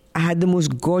 and I had the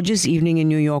most gorgeous evening in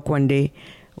New York one day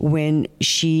when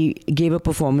she gave a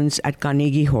performance at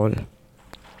Carnegie Hall.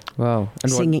 Wow.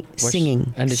 And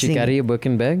Singing. And did she carry a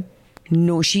Birkin bag?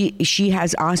 No, she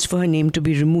has asked for her name to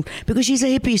be removed because she's a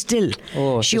hippie still.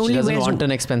 Oh, so she doesn't want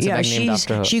an expensive bag named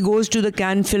after her. She goes to the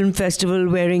Cannes Film Festival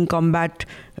wearing combat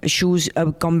shoes,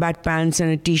 combat pants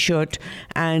and a t-shirt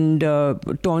and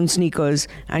torn sneakers.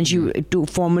 And to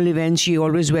formal events, she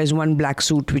always wears one black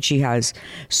suit, which she has.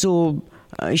 So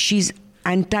she's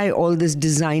anti all this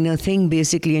designer thing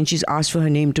basically, and she's asked for her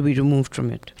name to be removed from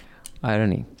it.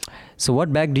 Irony. So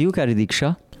what bag do you carry,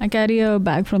 Diksha? I carry a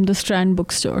bag from the Strand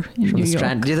bookstore in From New the York.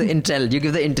 Strand. You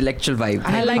give the intellectual vibe.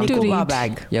 I like to Nicobar read.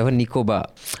 bag. You have a Nicobar.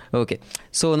 Okay.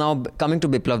 So now coming to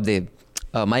Biplav Dev.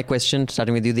 My question,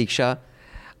 starting with you, Diksha.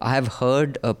 I have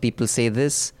heard people say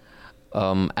this,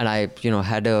 and I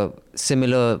had a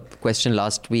similar question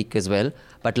last week as well.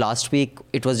 But last week,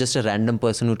 it was just a random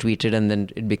person who tweeted, and then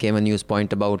it became a news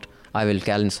point about, I will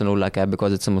cancel Ola cab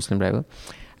because it's a Muslim driver.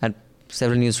 And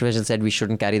several news professionals said we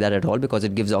shouldn't carry that at all because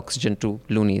it gives oxygen to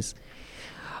loonies.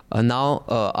 Now,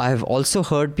 I have also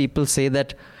heard people say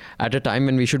that at a time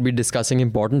when we should be discussing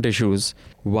important issues,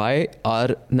 why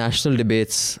are national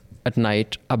debates at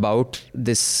night about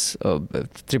this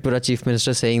Tripura Chief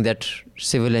Minister saying that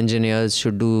civil engineers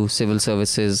should do civil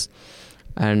services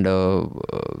and, have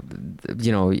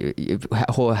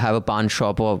a pan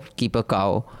shop or keep a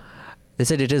cow? They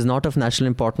said it is not of national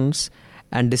importance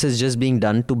and this is just being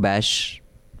done to bash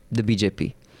the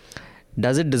BJP.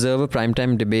 Does it deserve a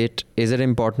primetime debate? Is it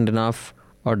important enough?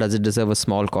 Or does it deserve a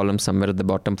small column somewhere at the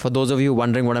bottom? For those of you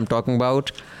wondering what I'm talking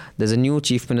about, there's a new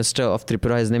Chief Minister of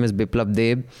Tripura. His name is Biplab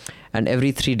Deb. And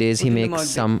every 3 days he makes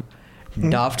some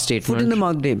daft statement. Foot in the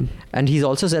mouth, Deb. And he's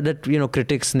also said that,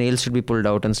 critics' nails should be pulled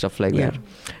out and stuff like that.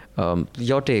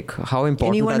 Your take, how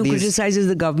important Anyone are who these? criticizes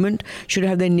the government should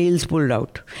have their nails pulled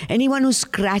out. Anyone who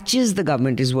scratches the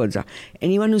government, his words are,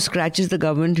 anyone who scratches the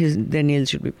government, their nails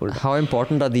should be pulled out. How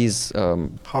important are these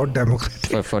How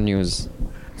democratic. for news?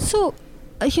 So,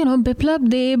 Biplab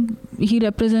Deb, he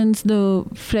represents the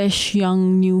fresh,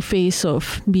 young, new face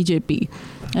of BJP.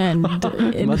 And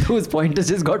Madhu's point has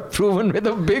just got proven with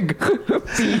a big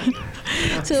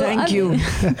so, Thank you.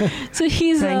 So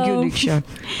he's Thank you, Diksha.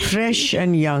 Fresh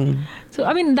and young. So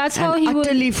that's how and he was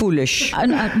utterly foolish.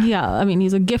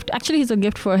 He's a gift. Actually, he's a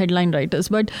gift for headline writers.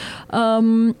 But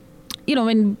when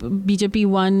BJP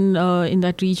won in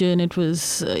that region, it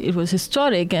was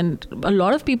historic, and a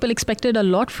lot of people expected a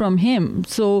lot from him.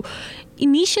 So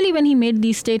initially, when he made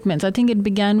these statements, I think it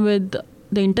began with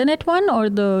the internet one or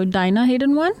the Dinah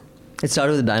Hayden one. It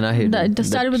started with Dinah Hayden. It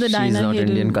started with the Dinah She's not Hayden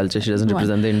Indian culture. She doesn't one.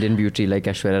 represent the Indian beauty like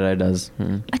Aishwarya Rai does.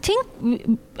 I think,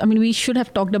 we should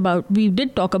have we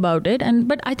did talk about it.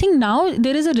 But I think now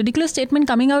there is a ridiculous statement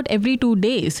coming out every 2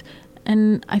 days.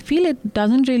 And I feel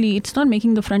it's not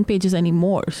making the front pages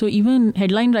anymore. So even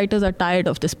headline writers are tired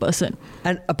of this person.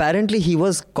 And apparently he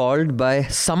was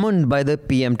summoned by the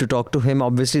PM to talk to him.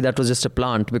 Obviously that was just a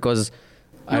plant because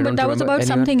I don't but that was remember about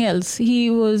anyone. something else.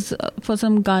 He was for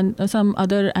some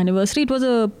other anniversary. It was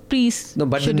a No,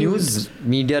 but the news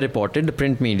media reported, the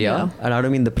print media, and I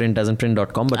don't mean the print as in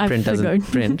print.com, but print as in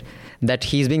print, that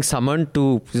he's being summoned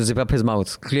to zip up his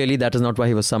mouth. Clearly that is not why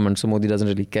he was summoned, so Modi doesn't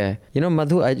really care.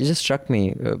 Madhu, it just struck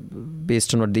me,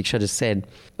 based on what Diksha just said,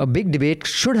 a big debate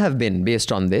should have been based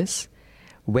on this.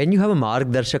 When you have a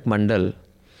Margdarshak Mandal,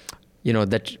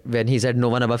 that when he said no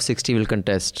one above 60 will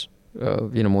contest,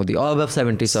 Modi, or above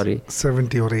 70, sorry.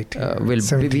 70 or 80. Will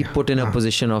 70. be put in a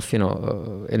position of, then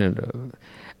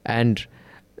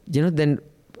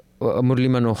Murli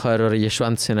Manohar or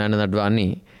Yashwant Sinha and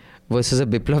Advani versus a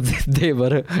Biplab Deb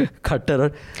or a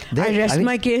Khattar. I rest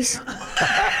my case.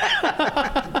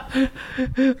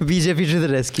 BJP to the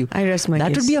rescue. I rest my case.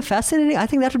 That would be a fascinating, I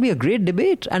think that would be a great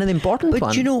debate and an important one.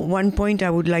 But one point I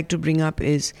would like to bring up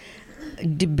is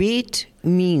debate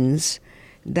means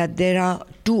that there are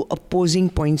two opposing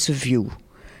points of view.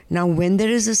 Now, when there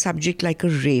is a subject like a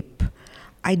rape,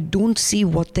 I don't see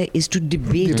what there is to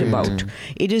debate about.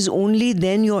 It is only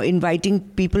then you're inviting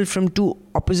people from two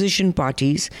opposition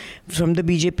parties, from the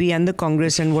BJP and the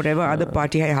Congress and whatever other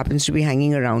party happens to be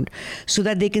hanging around, so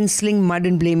that they can sling mud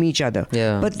and blame each other.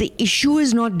 Yeah. But the issue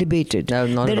is not debated. No,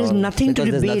 not there at is all. nothing to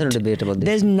Because debate. there's nothing to debate about this.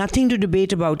 There's nothing to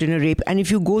debate about in a rape. And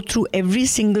if you go through every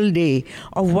single day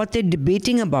of what they're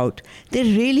debating about, there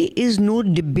really is no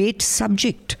debate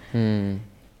subject.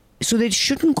 So they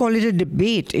shouldn't call it a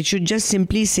debate. It should just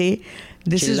simply say,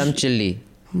 this Chillam is... chilli.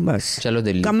 Bas. Chalo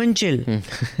Delhi. Come and chill.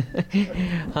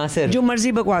 Haan, sir. Jo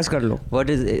marzi bakwas kar lo.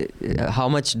 What is how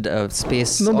much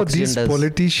space No, but oxygen these does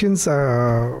politicians,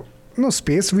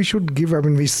 space we should give.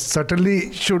 We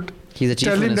certainly should He's a chief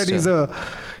tell him minister. that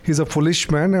he's a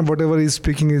foolish man and whatever he's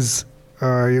speaking is,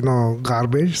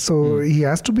 garbage. So he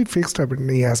has to be fixed.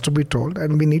 He has to be told,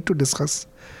 and we need to discuss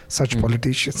such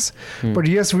politicians. But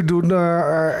yes, we do.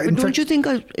 But don't you think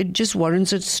it just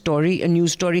warrants a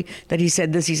news story that he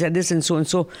said this, and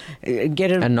so,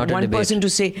 get And not a one debate. person to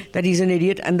say that he's an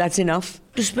idiot and that's enough?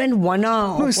 To spend 1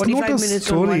 hour No, or it's 45 not a minutes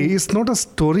story. on one... It's not a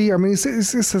story. It's a No,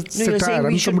 satire. you're saying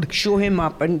we should show him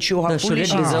up and show how No, should it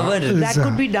foolish he is. deserve a- That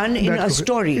could be done in a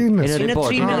story, in a in a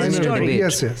report, 3-minute in a story. debate.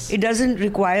 Yes. It doesn't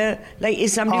require,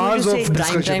 if somebody were Hours to say... of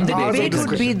discussion. Prime time Hours The debate. of debate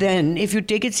would be discussion. then, if you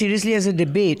take it seriously as a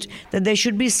debate, that there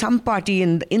should be some party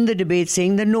in the debate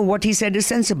saying that no, what he said is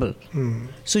sensible.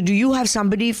 So do you have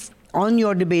somebody on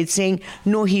your debate saying,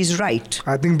 no, he's right?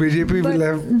 I think BJP But will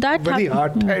have that very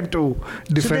hard time to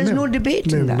defend So there's him. no debate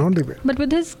in There's that. no debate. But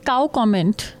with his cow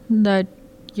comment that,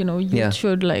 you Yeah.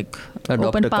 should Adopt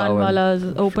open a pan cow and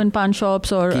walas, open pan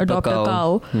shops or keep a adopt a cow.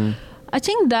 cow. I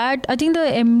think the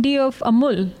MD of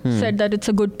Amul said that it's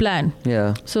a good plan.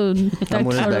 Yeah. So that's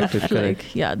Amul sort backed of it,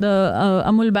 correct. the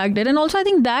Amul backed it. And also I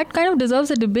think that kind of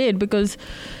deserves a debate because,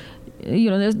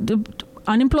 there's the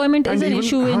unemployment is an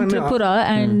issue in Tripura,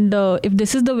 and if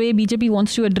this is the way BJP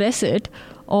wants to address it,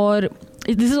 or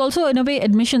this is also in a way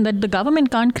admission that the government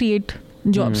can't create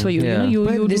jobs for you. Yeah.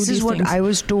 But this is what I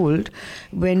was told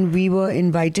when we were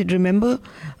invited. Remember,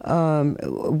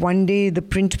 one day the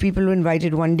print people were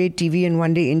invited, one day TV and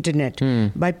one day internet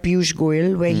by Piyush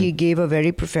Goyal, where he gave a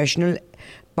very professional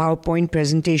PowerPoint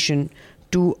presentation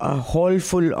to a hall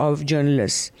full of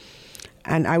journalists.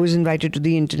 And I was invited to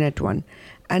the internet one.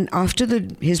 And after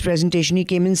his presentation, he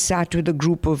came and sat with a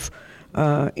group of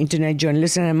internet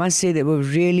journalists, and I must say they were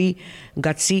really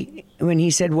gutsy when he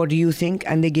said, "What do you think?"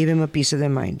 and they gave him a piece of their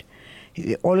mind.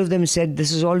 All of them said,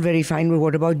 "This is all very fine, but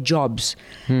what about jobs?"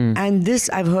 And this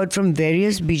I've heard from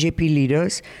various BJP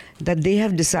leaders, that they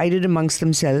have decided amongst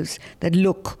themselves that,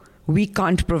 look, we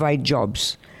can't provide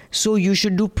jobs, so you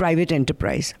should do private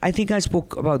enterprise. I think I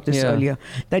spoke about this earlier,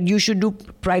 that you should do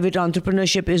private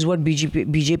entrepreneurship is what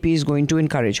BJP is going to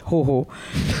encourage. Ho ho.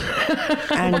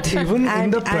 And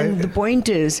the point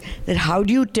is that how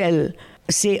do you tell,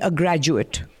 say, a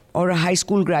graduate or a high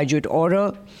school graduate or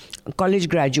a college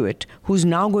graduate who's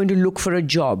now going to look for a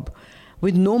job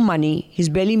with no money, he's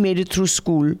barely made it through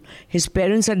school, his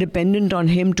parents are dependent on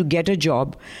him to get a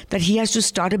job, that he has to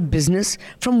start a business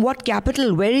from what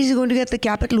capital? Where is he going to get the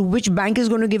capital? Which bank is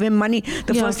going to give him money?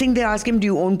 The first thing they ask him, do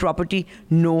you own property?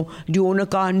 No. Do you own a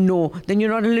car? No. Then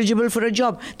you're not eligible for a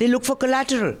job. They look for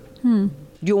collateral. Do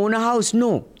you own a house?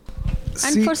 No.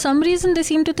 And for some reason, they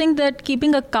seem to think that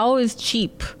keeping a cow is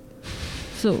cheap.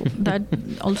 So that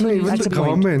also even the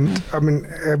government, I mean,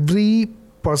 every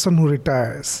person who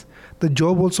retires, the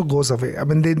job also goes away. I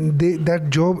mean,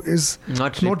 that job is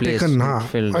not taken,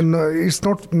 and it's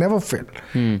never filled.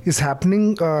 It's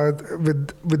happening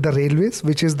with the railways,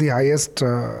 which is the highest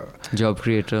job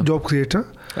creator.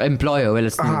 Employer. Well,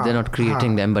 they're not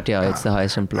creating them, but it's the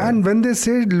highest employer. And when they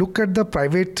say, look at the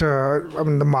private,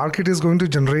 the market is going to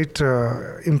generate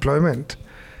employment.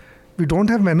 We don't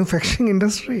have manufacturing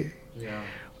industry.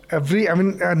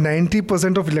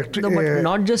 90% of electric... No, but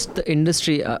not just the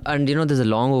industry. And, there's a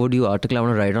long overdue article I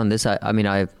want to write on this.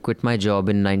 I quit my job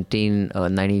in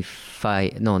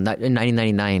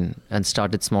 1999 and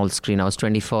started Small Screen. I was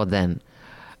 24 then.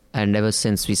 And ever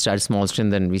since we started Small Screen,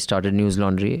 then we started News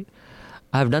Laundry.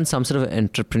 I've done some sort of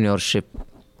entrepreneurship.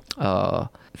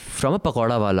 From a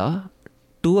pakoda wala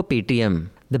to a PTM.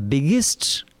 The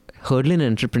biggest hurdle in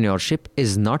entrepreneurship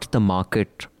is not the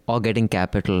market or getting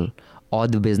capital or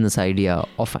the business idea.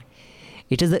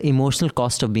 It is the emotional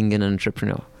cost of being an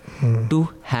entrepreneur. To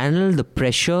handle the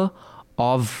pressure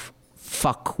of,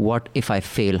 fuck, what if I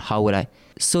fail? How will I?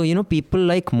 So, people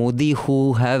like Modi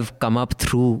who have come up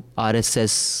through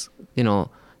RSS,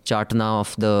 Chartana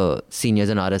of the seniors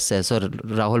in RSS, or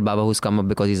Rahul Baba who's come up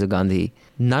because he's a Gandhi.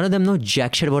 None of them know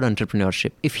jack shit about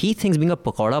entrepreneurship. If he thinks being a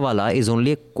pakoda wala is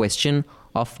only a question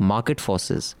of market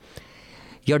forces,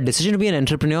 your decision to be an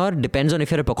entrepreneur depends on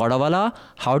if you're a pakoda wala,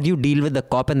 how do you deal with the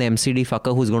cop and the MCD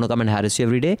fucker who's going to come and harass you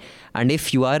every day? And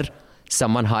if you are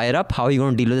someone higher up, how are you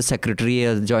going to deal with the secretary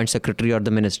or the joint secretary or the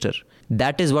minister?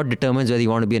 That is what determines whether you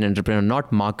want to be an entrepreneur,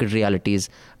 not market realities.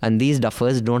 And these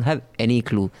duffers don't have any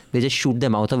clue. They just shoot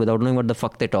them out without knowing what the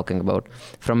fuck they're talking about.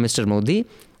 From Mr. Modi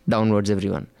downwards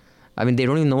everyone. They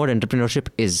don't even know what entrepreneurship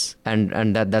is.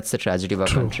 And that's the tragedy of our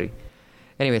country.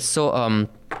 Anyway, so...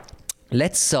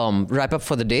 let's wrap up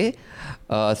for the day.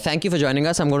 Thank you for joining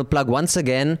us. I'm going to plug once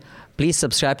again. Please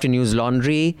subscribe to News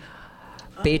Laundry.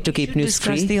 Pay to keep news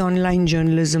free. Discuss the online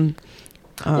journalism.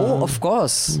 Of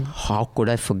course. How could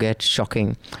I forget?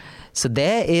 Shocking. So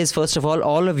there is, first of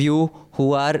all of you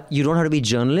you don't have to be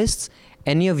journalists.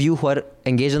 Any of you who are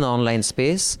engaged in the online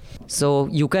space. So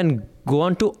you can go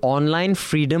on to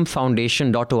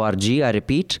onlinefreedomfoundation.org. I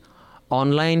repeat,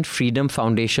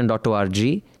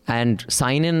 onlinefreedomfoundation.org and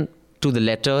sign in to the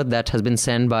letter that has been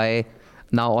sent by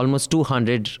now almost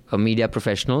 200 media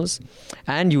professionals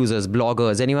and users,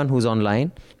 bloggers, anyone who's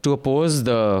online, to oppose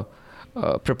the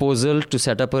proposal to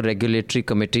set up a regulatory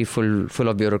committee full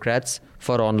of bureaucrats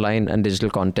for online and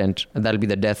digital content. And that'll be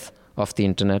the death of the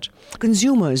internet.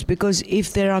 Consumers, because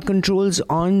if there are controls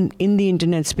in the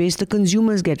internet space, the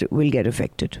consumers will get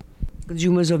affected.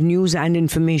 Consumers of news and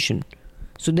information.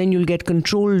 So then you'll get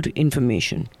controlled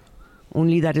information.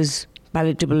 Only that is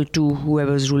palatable to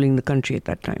whoever's ruling the country at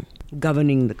that time,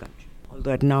 governing the country.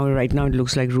 Although right now it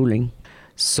looks like ruling.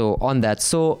 So on that,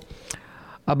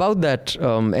 about that,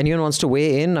 anyone wants to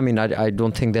weigh in? I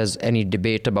don't think there's any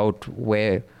debate about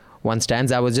where one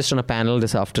stands. I was just on a panel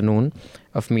this afternoon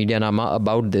of Medianama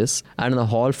about this, and in a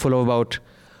hall full of about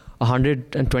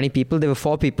 120 people, there were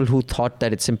 4 people who thought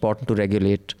that it's important to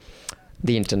regulate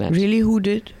the internet. Really, who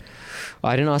did?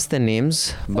 I didn't ask their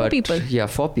names, but 4 people. Yeah,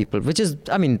 4 people, which is,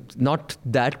 I mean, not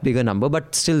that big a number,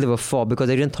 but still there were 4 because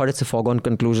they didn't thought it's a foregone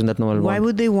conclusion that no one Why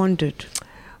would they want it?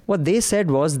 What they said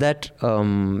was that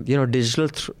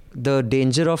the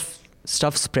danger of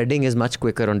stuff spreading is much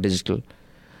quicker on digital.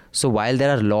 So while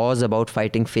there are laws about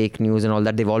fighting fake news and all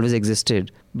that, they've always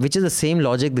existed, which is the same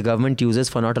logic the government uses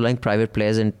for not allowing private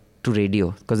players into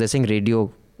radio, because they're saying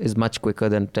radio is much quicker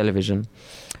than television.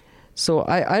 So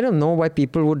I don't know why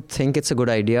people would think it's a good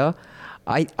idea.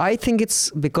 I think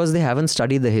it's because they haven't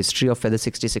studied the history of whether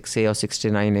 66A or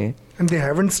 69A. And they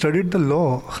haven't studied the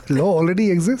law. Law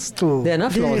already exists. So There are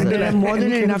enough laws. There are more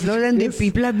than enough laws, and Yes.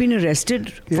 people have been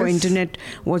arrested for Yes. internet,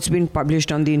 what's been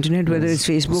published on the internet, whether it's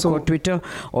Facebook So- or Twitter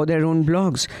or their own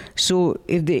blogs. So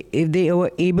if they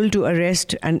were able to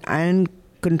arrest and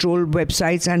control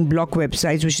websites and block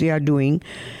websites, which they are doing,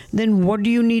 then what do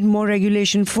you need more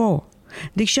regulation for?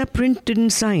 Diksha Print didn't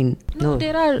sign. No,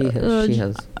 there are. she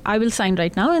has. I will sign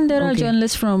right now, and there are Okay.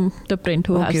 journalists from the print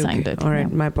who have signed it. All right,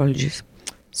 Yeah. my apologies.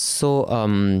 So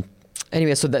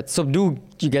anyway, so do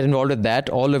you get involved with that,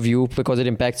 all of you, because it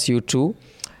impacts you too.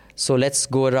 So let's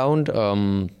go around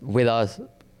with our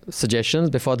suggestions.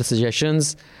 Before the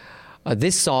suggestions,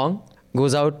 this song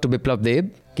goes out to Biplav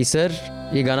Deb कि sir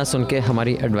ये गाना सुन के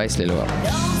हमारी advice ले लो आप.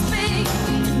 Don't speak,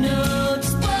 you know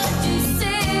just what you're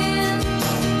saying.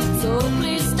 So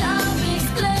please stop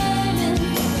explaining.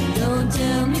 Don't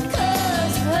tell me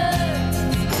 'cause it hurts.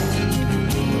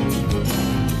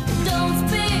 Don't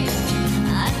speak,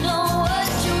 I know what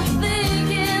you're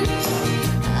thinking.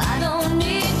 I don't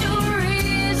need your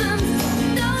reasons.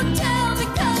 Don't tell me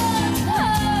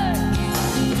 'cause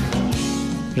it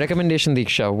hurts. Recommendation,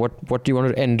 Diksha. What do you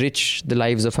want to enrich the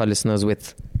lives of our listeners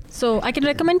with? So I can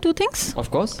recommend 2 things. Of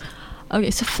course.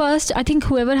 Okay, so first, I think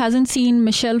whoever hasn't seen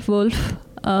Michelle Wolf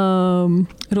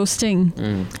roasting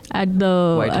at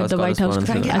the White House White House, correspondence.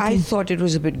 Frankly, I I think thought it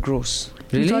was a bit gross.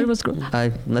 Really? thought it was good.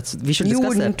 We should You discuss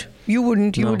wouldn't. that. You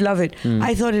wouldn't. You No. would love it.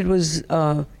 I thought it was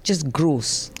just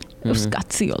gross. It was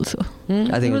gutsy also.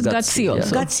 I think It was gutsy yeah.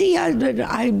 also. Gutsy,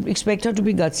 I expect her to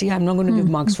be gutsy. I'm not going to give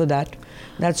marks for that.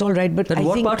 That's all right. But But I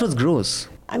what think, part was gross?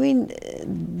 I mean,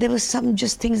 there were some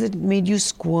just things that made you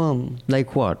squirm.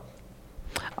 Like what?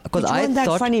 Because Which I weren't that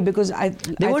thought funny because I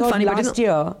weren't thought funny, but last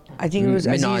year, I think it was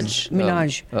Minaj,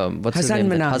 Minaj. what's his Hassan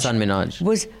name? Minaj. Hassan Minaj.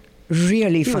 Was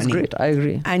really He funny. was great. I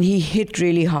agree. And he hit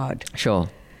really hard. Sure.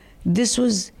 This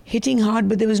was hitting hard,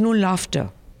 but there was no laughter.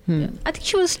 I think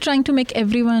she was trying to make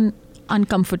everyone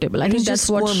uncomfortable. I It think was that's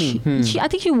just what squirmy. I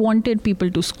think she wanted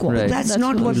people to squirm. Right. That's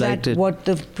not what what I liked it. what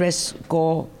the press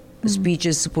corps speech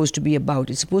is supposed to be about.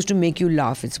 It's supposed to make you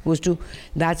laugh. It's supposed to.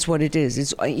 That's what it is.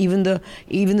 It's even the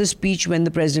speech when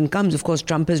the president comes. Of course,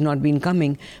 Trump has not been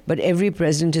coming, but every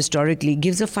president historically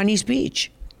gives a funny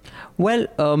speech. Well,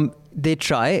 they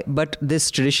try, but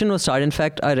this tradition was started. In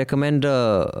fact, I recommend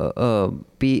a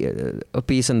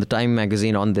piece in the Time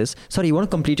magazine on this. Sorry, you want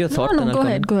to complete your thought? No, then I'll go come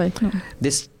ahead, in? go ahead. No.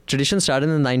 This tradition started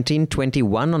in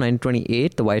 1921 or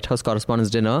 1928, the White House Correspondents'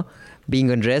 Dinner,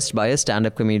 being addressed by a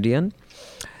stand-up comedian.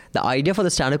 The idea for the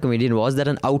stand-up comedian was that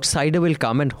an outsider will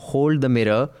come and hold the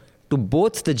mirror to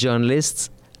both the journalists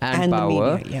and the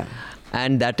power. media, yeah.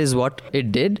 And that is what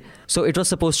it did. So it was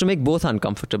supposed to make both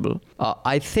uncomfortable.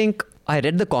 I think I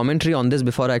read the commentary on this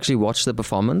before I actually watched the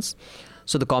performance.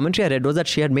 So the commentary I read was that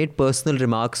she had made personal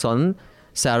remarks on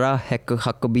Sarah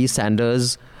Huckabee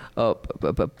Sanders'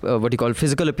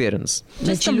 physical appearance. That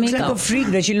Just she the looks like makeup. a freak.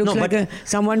 That she looks No, like but-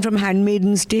 someone from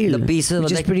Handmaid's Tale. The pieces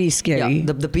which is like, pretty scary.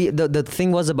 Yeah, the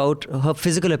thing was about her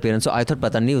physical appearance. So I thought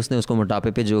पता नहीं उसने उसको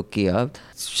मोटापे पे joke किया,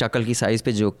 शक्ल की size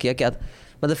पे जोक किया क्या?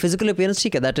 But the physical appearance,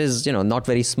 ठीक है, that is, not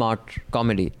very smart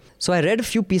comedy. So I read a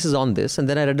few pieces on this, and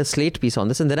then I read a Slate piece on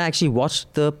this, and then I actually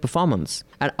watched the performance.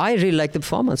 And I really liked the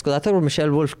performance because I thought what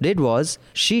Michelle Wolf did was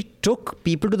she took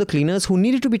people to the cleaners who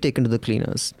needed to be taken to the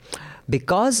cleaners.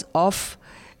 Because of,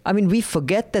 we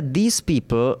forget that these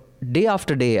people, day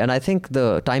after day, and I think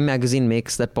the Time magazine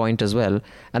makes that point as well,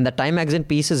 and the Time magazine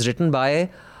piece is written by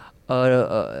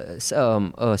a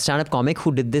stand-up comic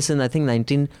who did this in, I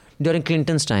think, during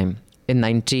Clinton's time, in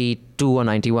 92 or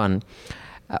 91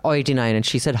 or 89, and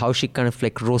she said how she kind of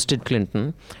like roasted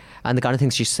Clinton and the kind of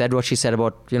things she said, what she said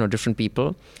about, different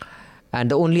people.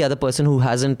 And the only other person who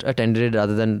hasn't attended it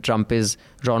other than Trump is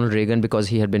Ronald Reagan, because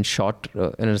he had been shot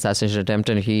in an assassination attempt.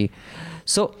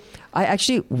 So I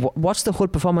actually watched the whole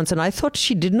performance, and I thought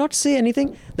she did not say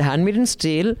anything. The Handmaid's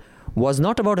Tale was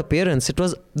not about appearance. It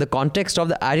was the context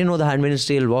of I didn't know The Handmaid's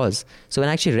Tale was. So when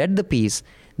I actually read the piece,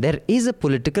 there is a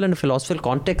political and philosophical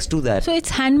context to that. So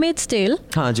it's Handmaid's Tale,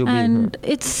 हाँ, जो भी, and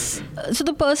it's so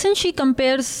the person she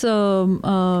compares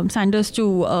Sanders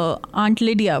to Aunt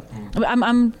Lydia.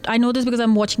 I know this because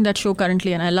I'm watching that show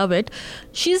currently and I love it.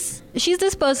 She's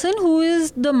this person who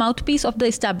is the mouthpiece of the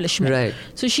establishment. Right.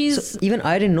 So she's Even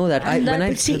I didn't know that.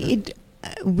 But see,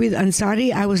 with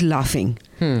Ansari, I was laughing.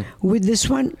 With this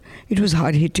one, it was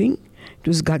hard hitting. It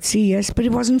was gutsy, yes, but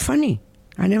it wasn't funny.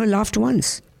 I never laughed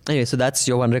once. Anyway, so that's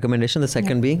your one recommendation. The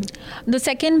second being? the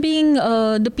second being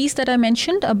the piece that I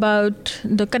mentioned about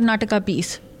the Karnataka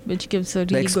piece, which gives a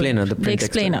really Explainer, good, the print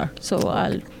Explainer. So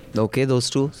I'll. Okay,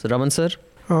 those two. So Raman sir?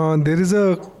 There is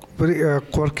a very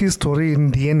quirky story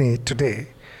in DNA today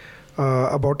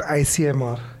about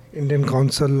ICMR, Indian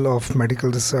Council of Medical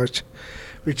Research,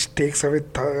 which takes away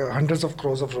hundreds of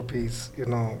crores of rupees,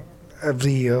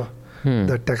 every year,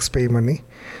 the taxpayer money.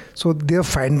 So their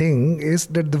finding is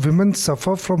that the women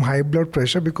suffer from high blood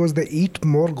pressure because they eat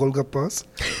more golgappas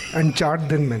and chaat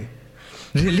than men.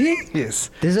 Really? Yes.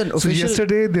 There's an So official...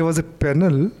 yesterday there was a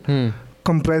panel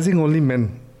comprising only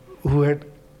men who had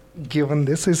given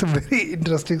this. So it's a very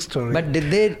interesting story. But did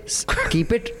they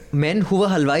keep it men who were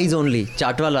halwais only,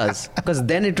 chaatwalas? Because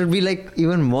then it would be like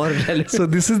even more relevant. So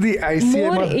this is the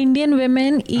ICMR. More Indian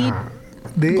women eat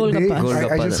Golgappas.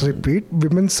 I just repeat,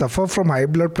 women suffer from high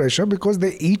blood pressure because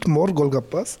they eat more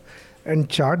golgappas and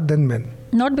chaat than men.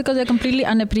 Not because they're completely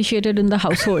unappreciated in the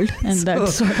household, and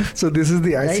that's So this is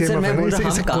the Right, sir, मैं ICMR. बोल रहा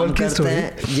It's हम a काम quirky करते story.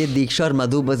 हैं ये दीक्षा और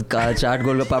मधु बस चाट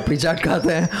गोलगप्पा पापड़ी चाट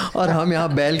खाते हैं और हम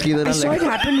यहाँ बैल की I तरह saw it लगे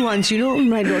happen once. When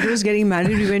my daughter was getting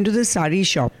married, we went to the sari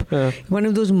shop, one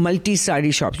of those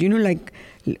multi-sari shops. Like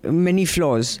many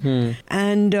floors,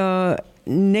 and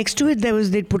next to it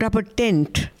they'd put up a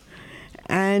tent.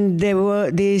 And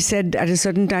they said at a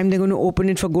certain time they're going to open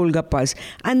it for Golgappas.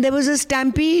 And there was a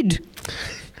stampede.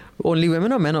 Only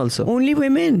women or men also? Only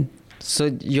women. So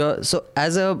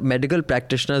as a medical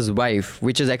practitioner's wife,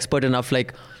 which is expert enough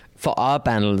like for our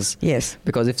panels. Yes.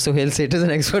 Because if Sohail Seth is an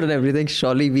expert on everything,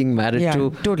 surely being married Yeah, to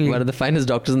totally. one of the finest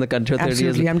doctors in the country for 30 years.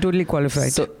 Absolutely. I'm totally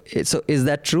qualified. So is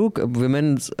that true?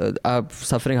 Women are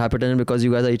suffering hypertension because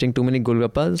you guys are eating too many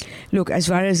golgappas? Look, as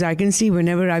far as I can see,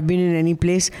 whenever I've been in any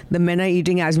place, the men are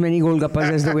eating as many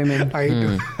Golgappas as the women.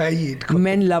 I eat.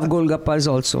 Men love Golgappas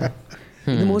also.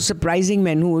 The most surprising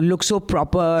men who look so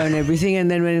proper and everything,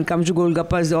 and then when it comes to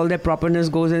Golgappas, all their properness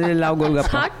goes and they love It's Golgappa.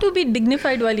 hard to be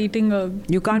dignified while eating a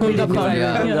You can't be dignified with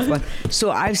Yeah. Golgappa. So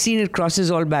I've seen it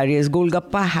crosses all barriers.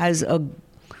 Golgappa has a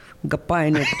gappa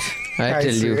in it. I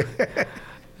tell see. you.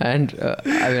 And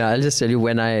I'll just tell you,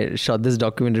 when I shot this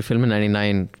documentary film in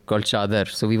 99 called Chadar,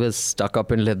 so we were stuck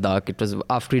up in Ladakh. It was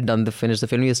after we'd finished the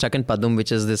film, we were stuck in Padum,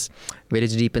 which is this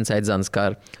village deep inside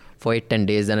Zanskar, for 8-10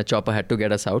 days. Then a chopper had to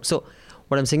get us out. So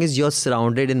what I'm saying is you're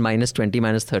surrounded in -20,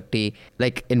 -30,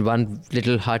 like in one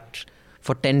little hut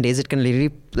for 10 days. It can literally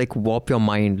like warp your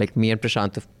mind. Like me and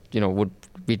Prashant,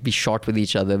 we'd be shot with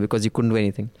each other because you couldn't do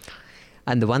anything.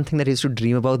 And the one thing that I used to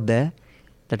dream about there,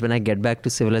 that when I get back to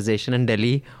civilization in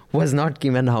Delhi, was not कि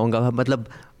मैं नहाऊंगा. मतलब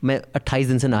मैं 28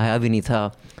 दिन से नहाया भी नहीं था.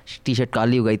 टी-शर्ट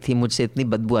काली हो गई थी. मुझसे इतनी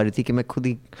बदबू आ रही थी कि मैं खुद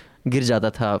ही गिर जाता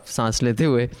था सांस लेते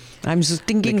हुए. I'm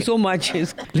stinking so much. I'm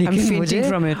लेकिन fainting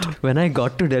from it. When I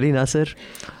got to Delhi ना sir,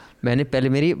 मैंने पहले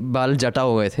मेरी बाल जटा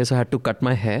हो गए थे, so I had to cut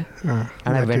my hair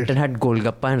and I went and had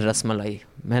golgappa and rasmalai.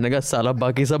 मैंने कहा साला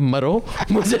बाकी सब मरो,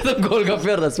 मुझे तो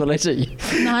गोलगप्पे और रसमलाई चाहिए.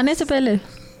 नहाने से पहले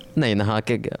नहीं नहा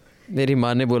के गया. मेरी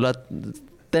माँ ने बोला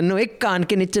तेनू एक कान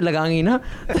के नीचे लगांगी ना.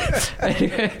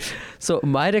 So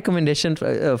my recommendation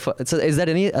so is that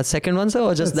a second one, sir,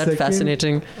 or just that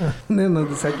fascinating? No,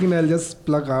 the second I'll just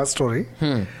plug our story.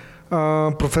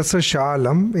 Professor Shah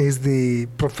Alam is the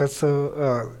professor,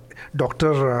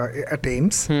 doctor at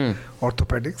AIIMS,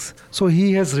 orthopedics. So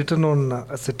he has written on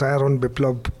a satire on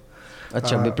Biplab.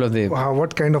 Acha, Biplab Dev.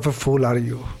 What kind of a fool are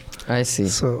you? I see.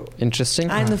 So Interesting.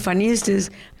 And the funniest is,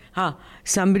 I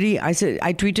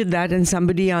tweeted that and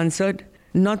somebody answered,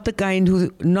 not the kind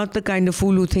of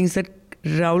fool who thinks that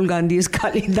Rahul Gandhi is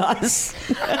Kalidas.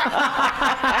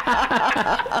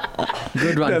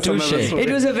 Good one. That's another Touche. story. It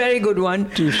was a very good one.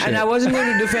 Touche. And I wasn't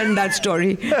going to defend that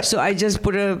story. So I just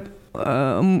put a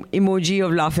emoji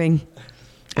of laughing.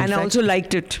 And I fact- also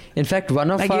liked it. In fact,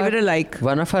 one of I gave it a like.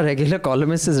 One of our regular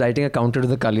columnists is writing a counter to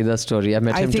the Kalidas story. I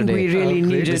met I him think today. we really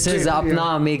need This it. is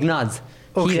Apna Meghnad.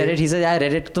 He Okay. read it. He said, I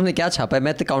read it. तुमने क्या छापा है?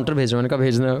 मैं तो counter भेजूँ. मैंने कहा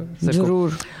भेजना.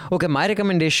 Zarur. Okay, my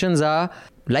recommendations are,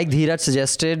 like Dheeraj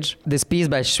suggested, this piece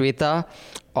by Shweta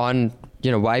on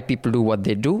why people do what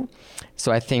they do.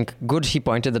 So I think good he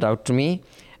pointed that out to me.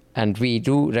 And we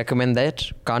do recommend that.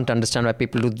 Can't understand why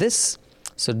people do this.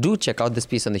 So do check out this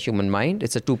piece on the human mind.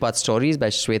 It's a 2-part stories by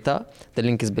Shweta. The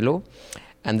link is below.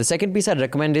 And the second piece I'd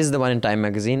recommend is the one in Time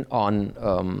magazine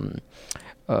on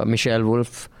Michelle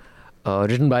Wolf,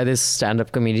 written by this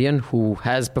stand-up comedian who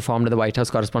has performed at the White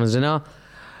House Correspondents' Dinner.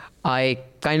 I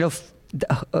kind of...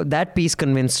 that piece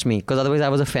convinced me, because otherwise I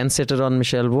was a fence-sitter on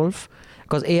Michelle Wolf.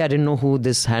 Because I didn't know who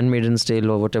this Handmaid's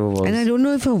Tale or whatever was. And I don't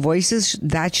know if her voice is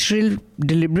that shrill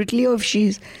deliberately or if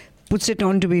she puts it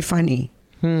on to be funny.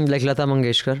 Like Lata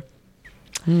Mangeshkar.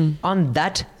 On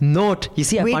that note, you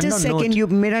see, I Wait found a a second, note.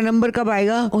 मेरा number कब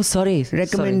आएगा? Oh, sorry.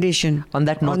 Recommendation. Sorry. On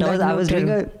that note, I was doing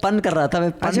a pun कर रहा था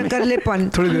मैं. अच्छा कर ले पन.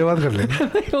 थोड़ी देर बाद कर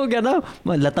लेंगे. हो गया ना.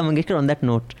 Lata Mangeshkar on that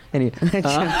note. Anyway.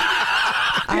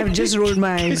 I have just rolled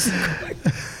my eyes.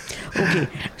 Okay,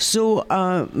 so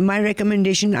my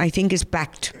recommendation I think is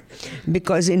packed,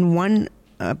 because in one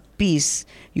piece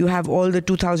you have all the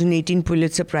 2018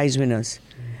 Pulitzer Prize winners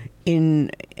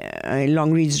in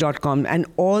longreads.com, and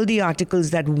all the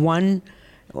articles that won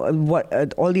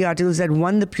all the articles that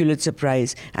won the Pulitzer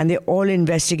Prize, and they're all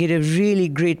investigative, really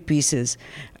great pieces.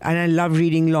 And I love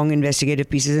reading long investigative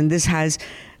pieces, and this has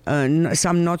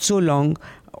some not so long.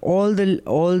 All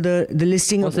the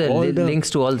listing of all the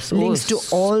links to all the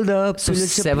so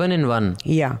Pulitzer 7 in 1.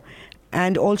 Yeah.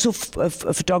 And also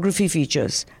photography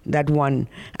features that won.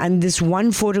 And this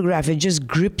one photograph, it just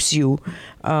grips you,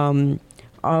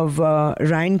 of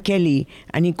Ryan Kelly,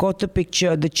 and he caught the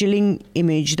picture, the chilling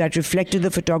image that reflected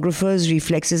the photographer's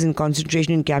reflexes and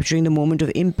concentration in capturing the moment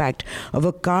of impact of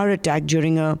a car attack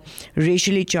during a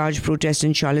racially charged protest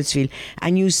in Charlottesville.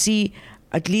 And you see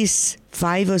at least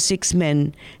 5 or 6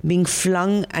 men being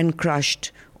flung and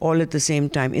crushed all at the same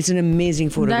time. It's an amazing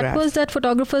photograph. That was that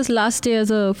photographer's last day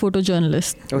as a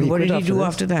photojournalist. Oh, what did he after do this?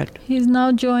 after that? He's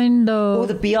now joined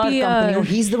the PR company. Oh,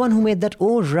 he's the one who made that.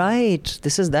 Oh, right.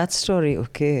 This is that story.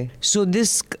 Okay. So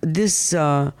this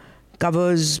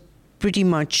covers pretty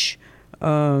much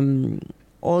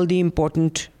all the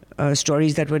important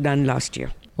stories that were done last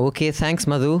year. Okay, thanks,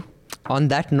 Madhu. On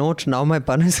that note, now my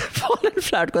pun is fallen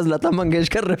flat because Lata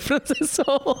Mangeshkar references. So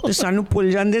sanu pull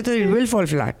jande to it will fall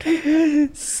flat.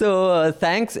 So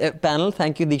thanks, panel.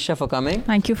 Thank you, Diksha, for coming.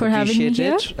 Thank you for having me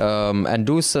here. Appreciate it. And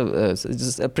do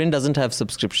print doesn't have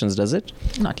subscriptions, does it?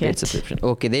 Not yet. Paid subscription.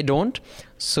 Okay, they don't.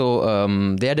 So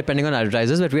they are depending on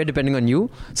advertisers, but we are depending on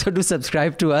you. So do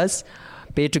subscribe to us.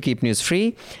 Pay to keep news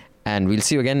free. And we'll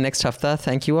see you again next hafta.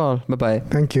 Thank you all. Bye-bye.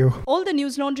 Thank you. All the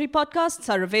News Laundry podcasts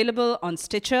are available on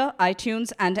Stitcher,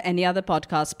 iTunes, and any other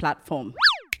podcast platform.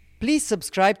 Please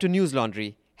subscribe to News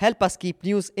Laundry. Help us keep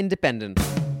news independent.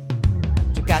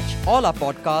 To catch all our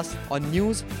podcasts on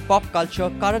news, pop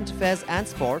culture, current affairs, and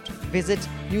sport, visit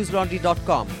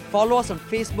newslaundry.com. Follow us on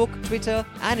Facebook, Twitter,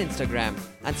 and Instagram,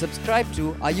 and subscribe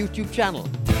to our YouTube channel.